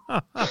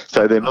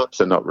 So their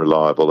maps are not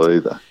reliable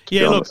either.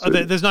 Yeah, look,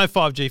 there's no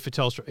 5G for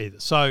Telstra either.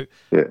 So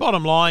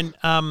bottom line,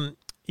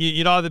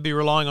 you'd either be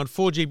relying on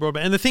 4G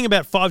broadband. And the thing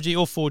about 5G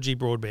or 4G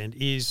broadband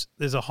is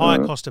there's a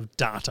higher cost of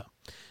data.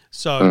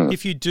 So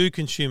if you do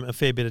consume a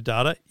fair bit of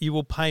data, you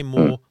will pay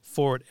more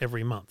for it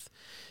every month.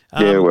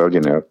 I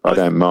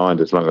don't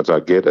mind as long as I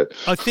get it.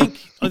 I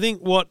think here's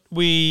what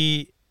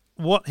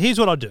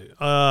I do.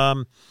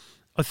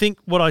 I think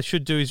what I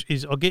should do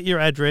is I'll get your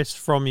address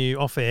from you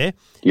off air,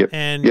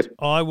 and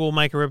I will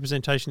make a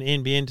representation to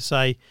NBN to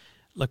say,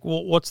 like,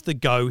 what's the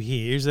go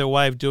here? Is there a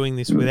way of doing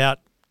this without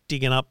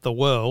digging up the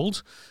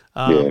world,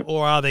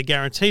 or are there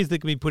guarantees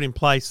that can be put in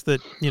place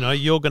that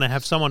you're going to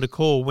have someone to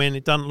call when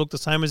it doesn't look the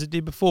same as it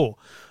did before?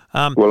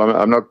 Well,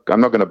 I'm not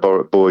going to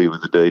bore you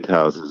with the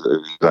details.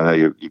 I know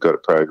you've got a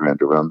program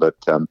to run, but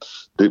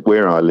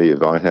where I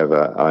live, I have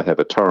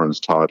a Torrens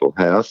title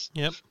house.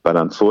 Yep. But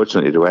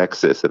unfortunately, to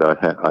access it, I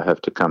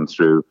have to come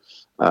through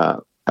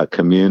a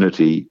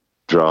community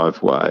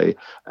driveway,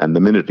 and the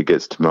minute it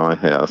gets to my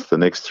house, the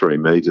next 3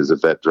 metres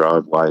of that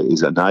driveway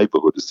is a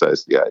neighbourhood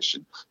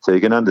association. So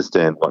you can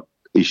understand what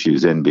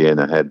issues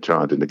NBN had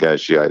trying to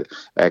negotiate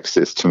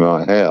access to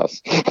my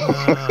house.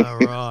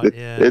 Right,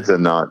 yeah. It's a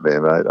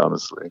nightmare, mate,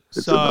 honestly.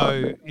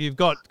 So you've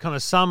got kind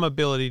of some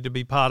ability to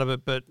be part of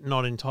it, but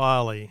not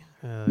entirely.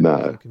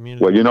 No.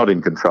 Well, you're not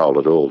in control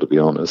at all, to be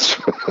honest.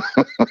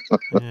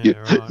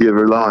 You're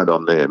reliant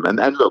on them.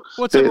 And look,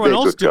 what's everyone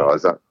else doing?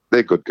 Guys.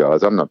 They're good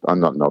guys. I'm not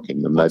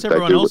knocking them. What's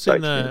everyone else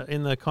in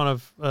the kind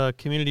of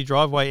community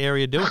driveway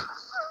area doing?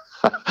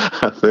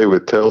 They're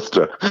with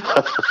Telstra.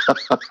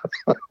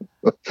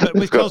 But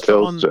with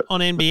Telstra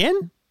on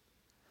NBN?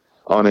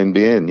 On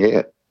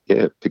NBN,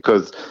 yeah,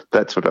 because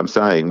that's what I'm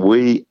saying.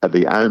 We are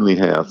the only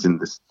house in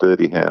this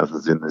 30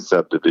 houses in this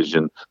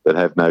subdivision that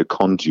have no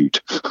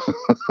conduit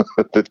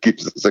that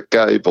gives us a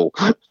cable.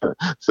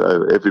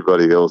 So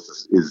everybody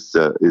else is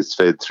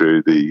fed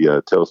through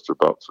the Telstra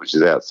box, which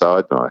is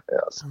outside my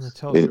house,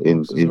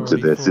 into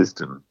their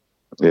system.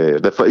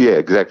 Yeah,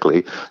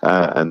 exactly.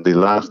 And the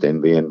last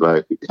NBN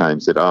bloke who came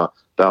said,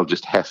 they'll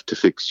just have to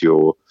fix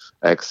your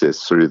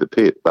access through the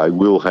pit. They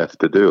will have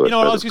to do it. You know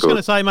what I was just going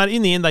to say, mate?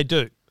 In the end, they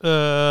do.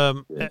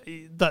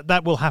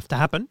 That will have to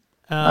happen.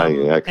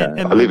 Okay.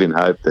 I live in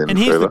hope then. And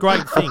here's the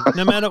great thing: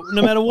 no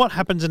matter what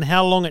happens and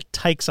how long it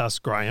takes us,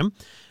 Graham.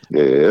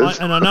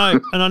 Yes.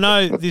 I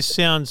know this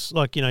sounds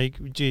like you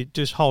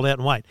just hold out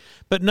and wait.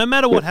 But no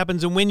matter what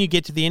happens, and when you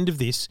get to the end of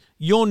this,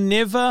 you're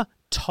never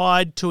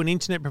tied to an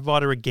internet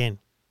provider again.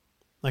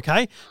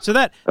 Okay, so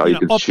that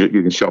you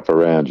can shop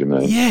around, you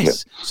mean?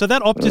 Yes. Yep. So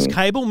that Optus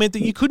cable meant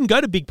that you couldn't go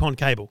to Big Pond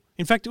Cable.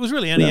 In fact, it was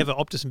really only ever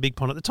Optus and Big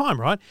Pond at the time,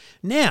 right?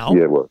 Now,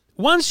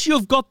 once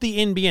you've got the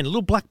NBN, a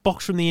little black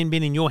box from the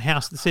NBN in your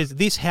house that says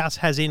this house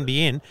has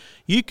NBN,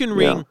 you can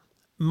ring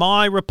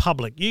My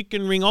Republic, you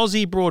can ring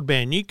Aussie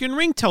Broadband, you can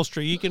ring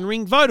Telstra, you can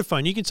ring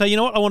Vodafone. You can say, you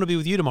know what, I want to be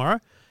with you tomorrow,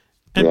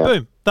 and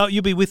boom,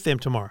 you'll be with them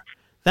tomorrow.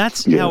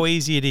 That's how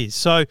easy it is.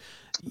 So.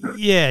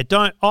 Yeah,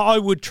 I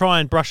would try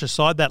and brush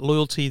aside that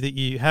loyalty that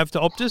you have to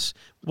Optus.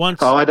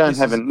 I don't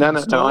have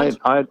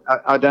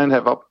I don't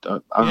have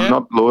Optus. I'm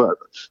not loyal.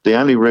 The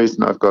only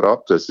reason I've got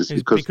Optus is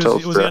because Telstra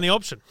it was the only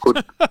option.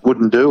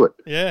 wouldn't do it.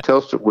 Yeah,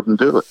 Telstra wouldn't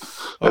do it.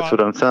 That's what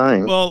I'm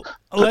saying. Well,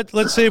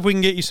 let's see if we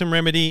can get you some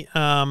remedy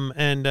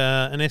and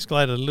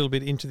escalate it a little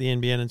bit into the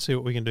NBN and see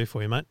what we can do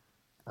for you, mate.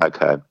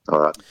 Okay, all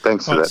right.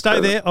 Thanks for that. Stay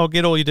there. I'll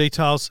get all your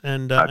details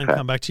and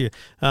come back to you.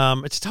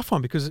 It's a tough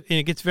one because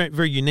it gets very,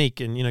 very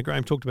unique. And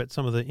Graham talked about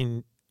some of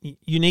the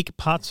unique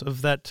parts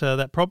of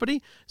that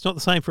property. It's not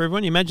the same for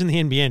everyone. You imagine the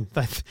NBN.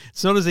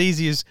 It's not as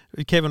easy as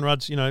Kevin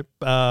Rudd's,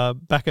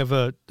 back of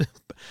a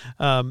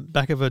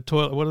back of a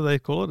toilet. What do they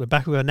call it? The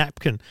back of a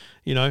napkin.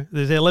 You know,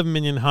 there's 11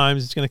 million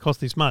homes. It's going to cost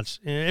this much.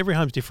 Every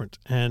home's different,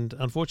 and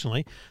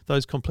unfortunately,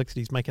 those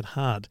complexities make it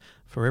hard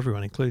for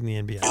everyone, including the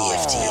NBA.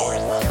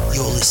 EFTM.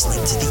 You're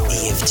listening to the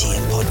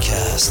EFTM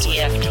podcast.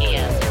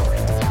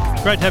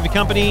 EFTM. Great to have your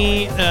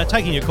company.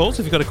 Taking your calls.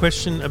 If you've got a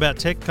question about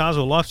tech, cars,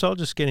 or lifestyle,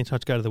 just get in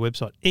touch. Go to the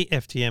website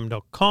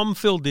EFTM.com.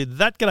 Phil did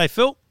that. G'day,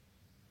 Phil.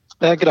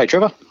 G'day,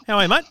 Trevor. How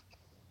are you, mate?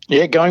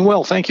 Yeah, going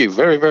well. Thank you.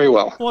 Very, very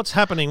well. What's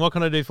happening? What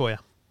can I do for you?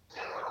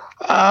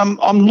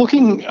 I'm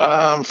looking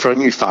for a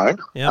new phone.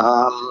 Yeah.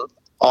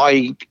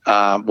 I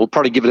will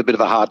probably give it a bit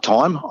of a hard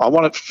time. I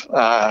want it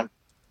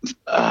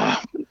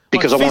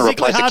because I want to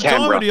replace the hard camera.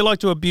 Time, or do you like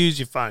to abuse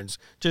your phones?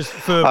 Just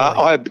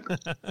verbally?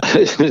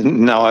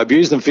 No, I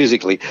abuse them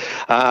physically.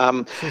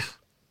 I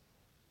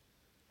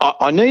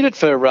need it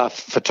for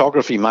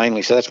photography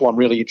mainly, so that's why I'm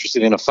really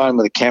interested in a phone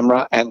with a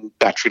camera, and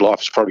battery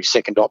life is probably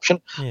second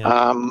option.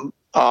 Yeah.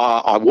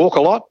 I walk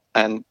a lot,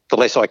 and the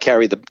less I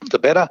carry, the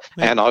better.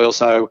 Yeah. And I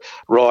also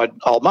ride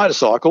old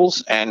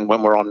motorcycles, and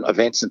when we're on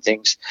events and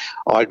things,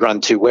 I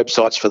run two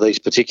websites for these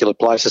particular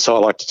places, so I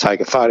like to take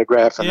a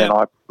photograph and then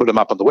I put them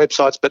up on the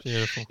websites. But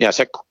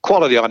so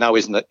quality I know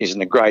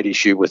isn't a great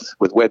issue with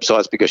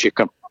websites because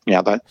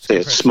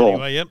they're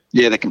small. Anyway,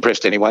 Yeah, they're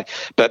compressed anyway.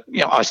 But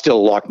I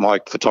still like my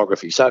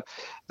photography. So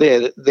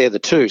they're the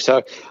two.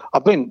 So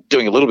I've been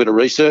doing a little bit of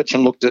research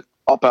and looked at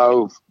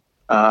Oppo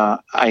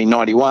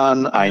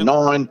A91,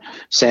 A9,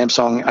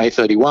 Samsung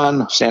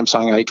A31,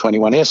 Samsung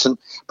A21s, and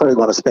probably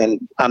want to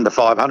spend under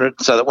 500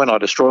 so that when I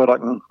destroy it, I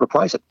can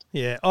replace it.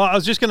 Yeah, I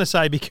was just going to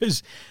say,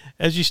 because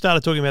as you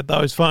started talking about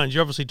those phones, you're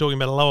obviously talking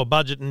about a lower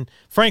budget, and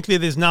frankly,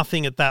 there's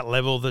nothing at that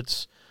level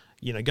that's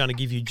going to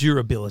give you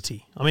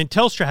durability. I mean,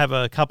 Telstra have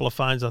a couple of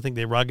phones. I think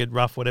they're rugged,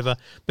 rough, whatever.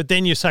 But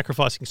then you're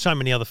sacrificing so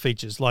many other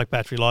features like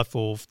battery life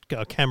or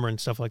camera and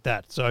stuff like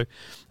that. So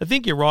I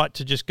think you're right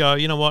to just go,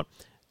 you know what?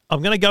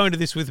 I'm going to go into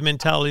this with the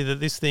mentality that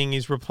this thing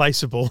is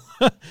replaceable.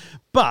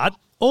 But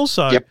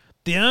also,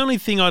 the only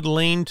thing I'd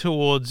lean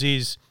towards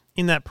is,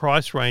 in that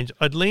price range,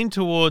 I'd lean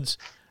towards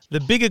the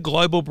bigger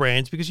global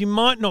brands, because you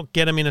might not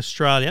get them in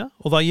Australia,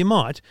 although you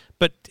might,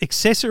 but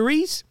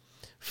accessories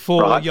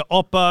for your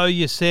Oppo,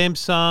 your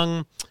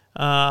Samsung,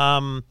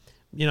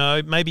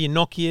 maybe your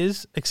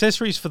Nokias,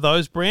 accessories for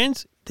those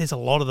brands, there's a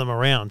lot of them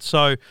around.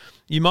 So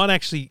you might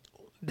actually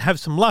have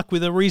some luck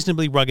with a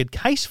reasonably rugged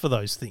case for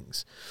those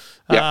things.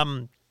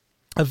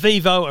 A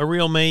Vivo, a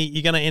Realme,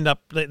 you're going to end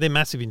up, they're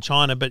massive in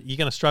China, but you're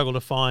going to struggle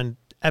to find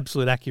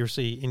absolute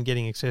accuracy in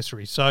getting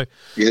accessories. So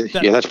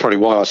that's probably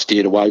why I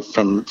steered away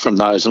from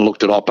those and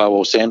looked at Oppo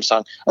or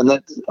Samsung. And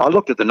I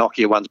looked at the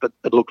Nokia ones, but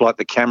it looked like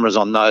the cameras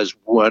on those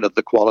weren't of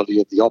the quality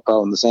of the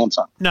Oppo and the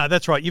Samsung. No,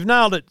 that's right. You've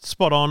nailed it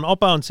spot on.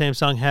 Oppo and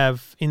Samsung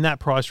have, in that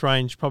price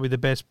range, probably the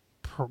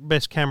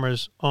best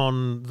cameras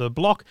on the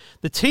block.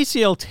 The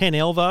TCL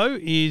 10L, though,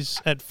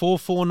 is at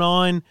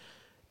 $449,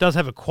 does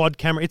have a quad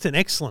camera. It's an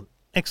excellent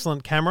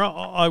camera.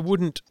 I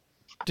wouldn't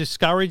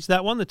discourage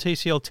that one, the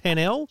TCL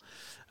 10L.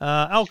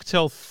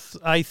 Alcatel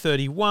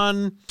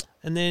A31,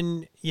 and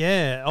then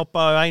Oppo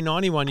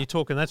A91. You're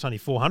talking that's only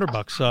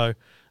 $400, so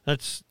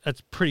that's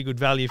pretty good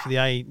value for the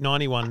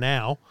A91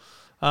 now.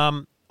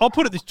 I'll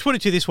put it to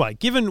you this way: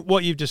 given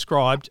what you've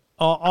described,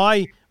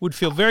 I would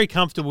feel very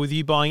comfortable with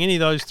you buying any of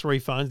those three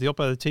phones, the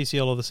Oppo, the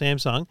TCL, or the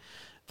Samsung.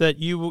 That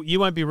you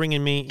won't be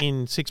ringing me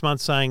in 6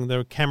 months saying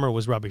the camera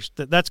was rubbish.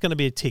 That's going to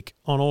be a tick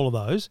on all of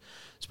those.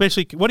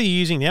 Especially, what are you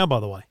using now, by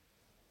the way?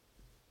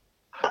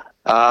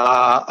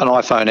 An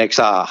iPhone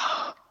XR.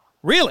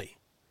 Really?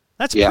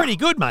 That's pretty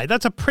good, mate.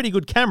 That's a pretty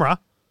good camera.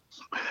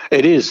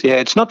 It is, yeah.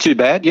 It's not too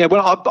bad. Yeah,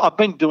 well, I've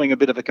been doing a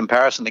bit of a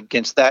comparison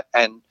against that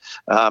and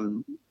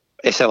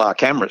SLR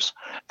cameras.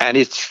 And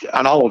it's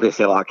an old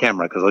SLR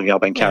camera because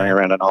I've been carrying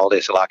around an old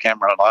SLR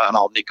camera, an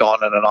old Nikon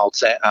and an old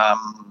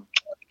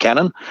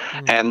Canon.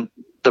 And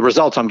the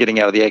results I'm getting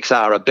out of the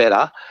XR are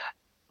better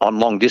on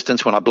long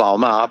distance when I blow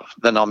them up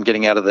than I'm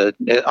getting out of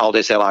the old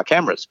SLR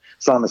cameras.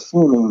 So I'm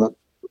assuming that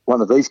one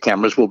of these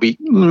cameras will be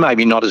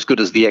maybe not as good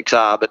as the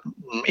XR, but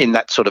in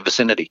that sort of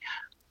vicinity.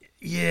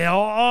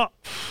 Yeah,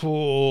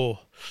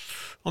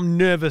 I'm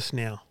nervous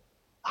now.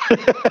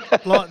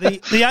 Like the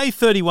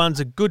A31's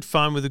a good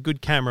phone with a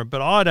good camera,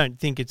 but I don't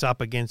think it's up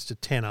against a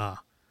 10R.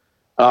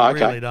 I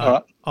really don't. All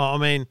right. I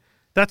mean,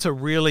 that's a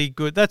really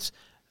good.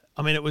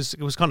 It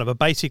was kind of a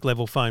basic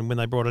level phone when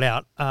they brought it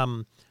out,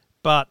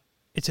 but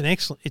it's an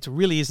excellent. It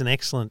really is an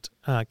excellent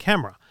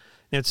camera.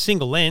 Now, it's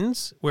single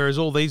lens, whereas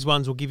all these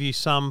ones will give you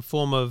some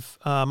form of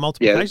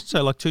multiplication,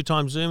 so like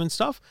 2x zoom and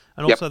stuff,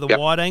 and also the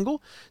wide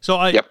angle. So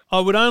I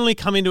would only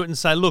come into it and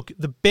say, look,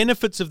 the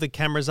benefits of the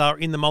cameras are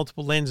in the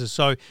multiple lenses.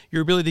 So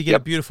your ability to get a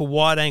beautiful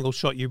wide angle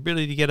shot, your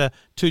ability to get a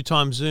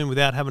 2x zoom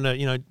without having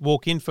to,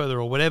 walk in further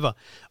or whatever.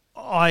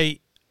 I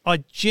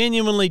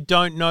genuinely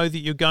don't know that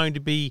you're going to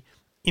be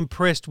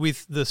impressed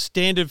with the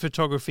standard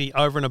photography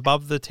over and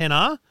above the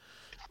 10R.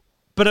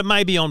 But it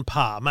may be on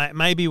par.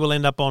 Maybe we'll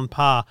end up on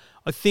par.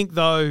 I think,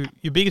 though,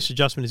 your biggest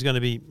adjustment is going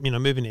to be,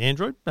 moving to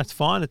Android. That's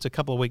fine. It's a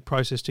couple of week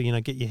process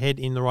to, get your head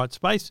in the right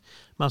space,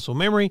 muscle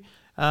memory.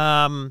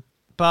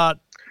 But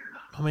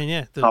I mean,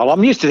 yeah.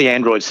 I'm used to the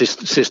Android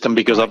system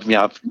because I've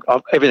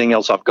everything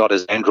else I've got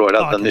is Android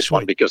other than this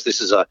one, because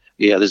this is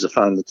there's a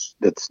phone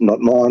that's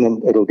not mine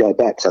and it'll go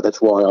back. So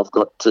that's why I've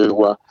got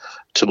to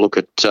look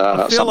at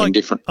something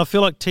different. I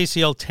feel like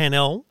TCL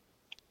 10L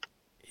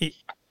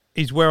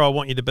is where I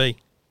want you to be.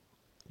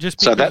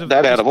 Just so that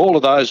out of all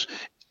of those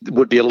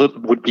would be a little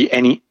better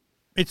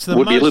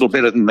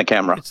than the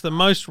camera. It's the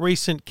most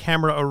recent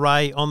camera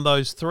array on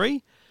those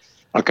three.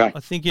 Okay. I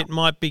think it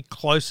might be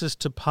closest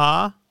to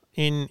par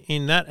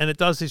in that, and it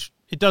does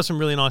some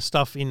really nice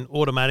stuff in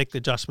automatic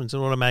adjustments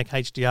and automatic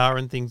HDR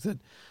and things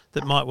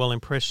that might well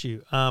impress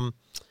you.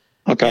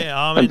 Okay. Yeah,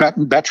 I mean,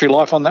 and battery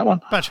life on that one?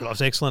 Battery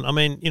life's excellent. I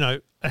mean,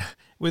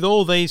 with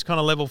all these kind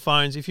of level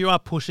phones, if you are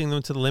pushing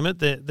them to the limit,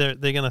 they're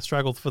going to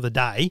struggle for the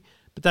day,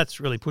 but that's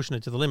really pushing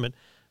it to the limit.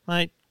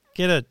 Mate,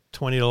 get a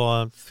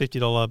 $20,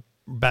 $50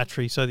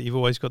 battery so that you've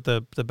always got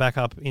the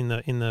backup in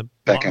the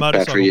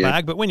motorcycle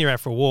bag. But when you're out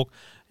for a walk,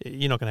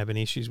 you're not going to have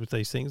any issues with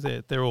these things.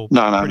 They're all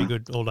pretty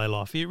good all day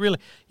life. You really,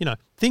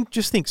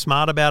 think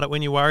smart about it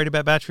when you're worried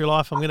about battery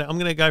life. I'm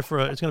gonna go for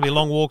it's going to be a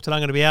long walk today.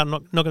 I'm going to be out,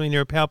 not going to be near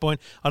a power point.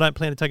 I don't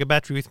plan to take a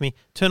battery with me.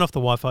 Turn off the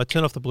Wi-Fi,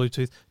 turn off the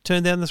Bluetooth,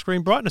 turn down the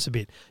screen brightness a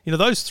bit.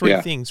 Those three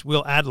things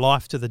will add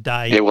life to the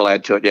day. Yeah, we'll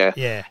add to it.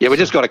 Yeah.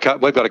 We've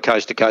got a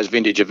coast to coast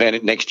vintage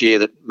event next year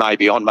that may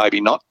be on, maybe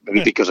not,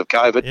 because of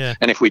COVID. Yeah.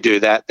 And if we do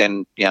that,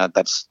 then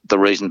that's the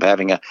reason for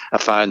having a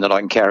phone that I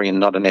can carry and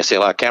not an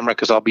SLR camera,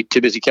 because I'll be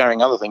too busy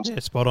carrying other things. Yeah,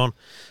 spot on.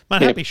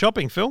 Mate, happy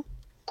shopping, Phil.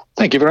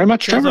 Thank you very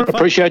much, Trevor.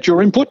 Appreciate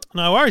your input.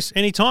 No worries.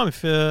 Anytime.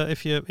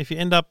 If you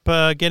end up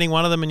getting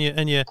one of them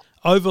and you're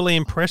overly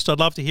impressed, I'd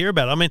love to hear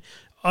about it. I mean,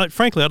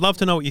 frankly, I'd love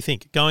to know what you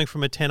think. Going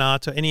from a 10R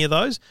to any of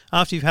those,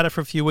 after you've had it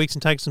for a few weeks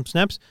and taken some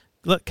snaps,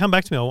 come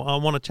back to me. I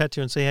want to chat to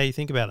you and see how you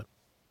think about it.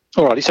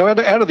 All righty. So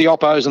out of the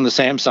Oppos and the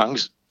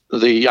Samsungs,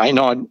 the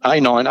A9,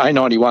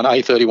 A91,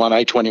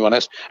 A31,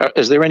 A21s,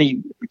 is there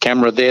any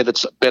camera there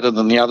that's better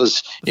than the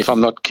others if I'm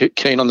not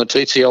keen on the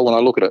TCL when I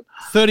look at it?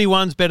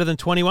 31's better than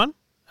 21.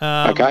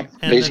 Okay,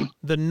 easy.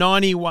 The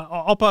 91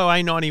 Oppo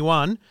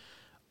A91,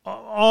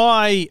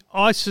 I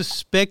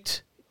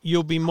suspect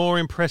you'll be more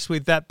impressed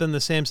with that than the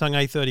Samsung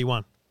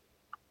A31.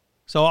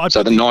 So I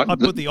put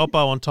the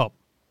Oppo on top.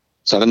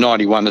 So the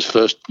 91 is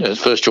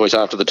first choice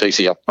after the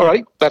TCL. All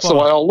right, that's the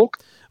way I'll look.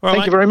 Right,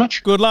 Thank you very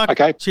much. Good luck.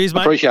 Okay. Cheers,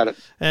 mate. Appreciate it.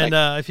 And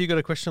if you've got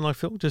a question like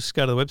Phil, just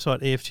go to the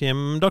website,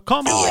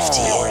 EFTM.com.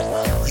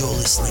 EFTM. You're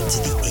listening to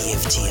the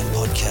EFTM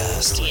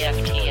podcast.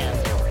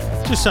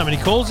 EFTM. Just so many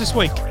calls this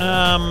week.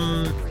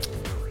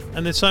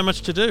 And there's so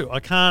much to do.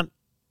 I can't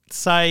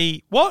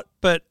say what,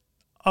 but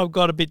I've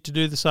got a bit to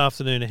do this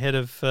afternoon ahead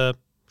of,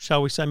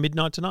 shall we say,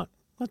 midnight tonight.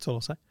 That's all I'll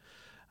say.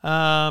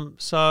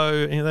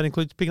 So that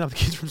includes picking up the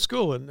kids from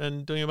school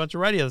and doing a bunch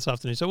of radio this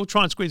afternoon. So we'll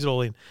try and squeeze it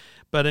all in.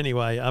 But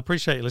anyway, I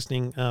appreciate you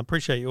listening.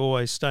 Appreciate you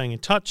always staying in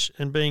touch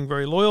and being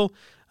very loyal.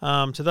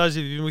 To those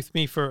of you who've been with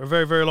me for a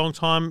very, very long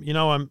time,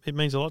 it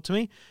means a lot to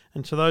me.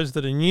 And to those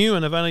that are new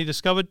and have only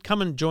discovered,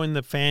 come and join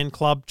the fan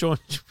club. Join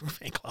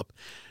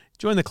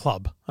the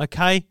club,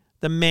 okay?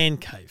 The Man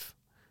Cave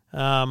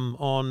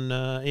on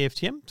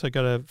EFTM. So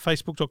go to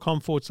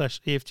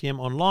facebook.com/EFTM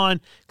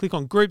online. Click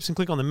on groups and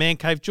click on the Man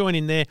Cave. Join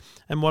in there.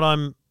 And what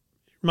I'm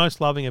most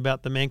loving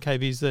about the Man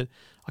Cave is that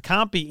I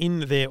can't be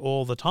in there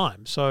all the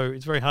time. So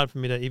it's very hard for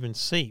me to even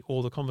see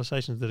all the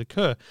conversations that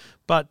occur.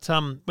 But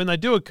when they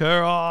do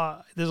occur,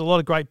 there's a lot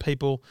of great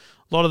people,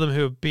 a lot of them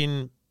who have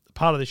been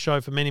part of the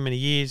show for many, many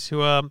years,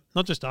 who are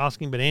not just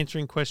asking but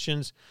answering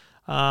questions.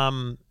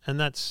 And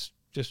that's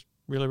just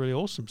really, really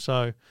awesome.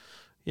 So,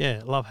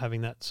 yeah, love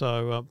having that.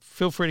 So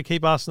feel free to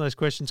keep asking those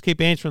questions, keep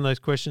answering those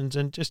questions,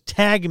 and just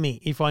tag me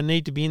if I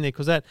need to be in there,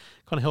 because that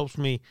kind of helps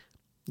me,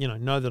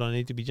 know that I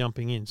need to be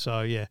jumping in.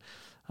 So, yeah,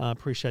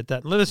 appreciate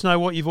that. And let us know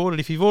what you've ordered.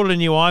 If you've ordered a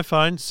new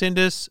iPhone, send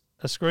us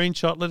a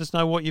screenshot. Let us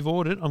know what you've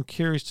ordered. I'm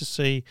curious to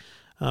see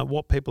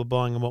what people are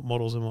buying and what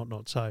models and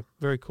whatnot. So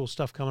very cool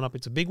stuff coming up.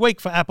 It's a big week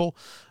for Apple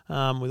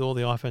with all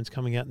the iPhones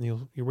coming out, and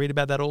you'll read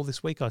about that all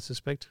this week, I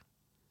suspect.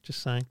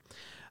 Just saying.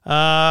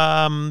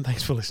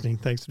 Thanks for listening.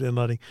 Thanks for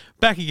downloading.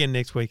 Back again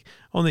next week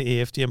on the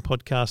EFTM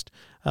podcast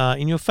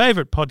in your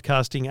favourite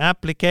podcasting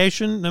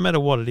application, no matter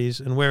what it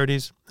is and where it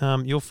is.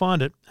 You'll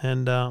find it,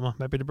 and I'm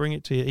happy to bring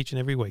it to you each and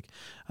every week.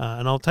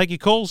 And I'll take your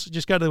calls.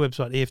 Just go to the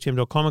website,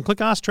 EFTM.com, and click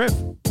Ask Trev.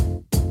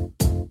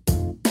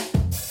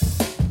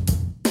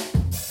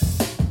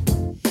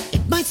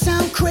 It might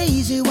sound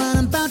crazy what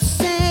I'm about to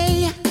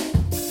say,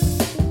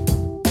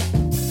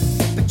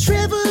 but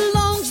Trevor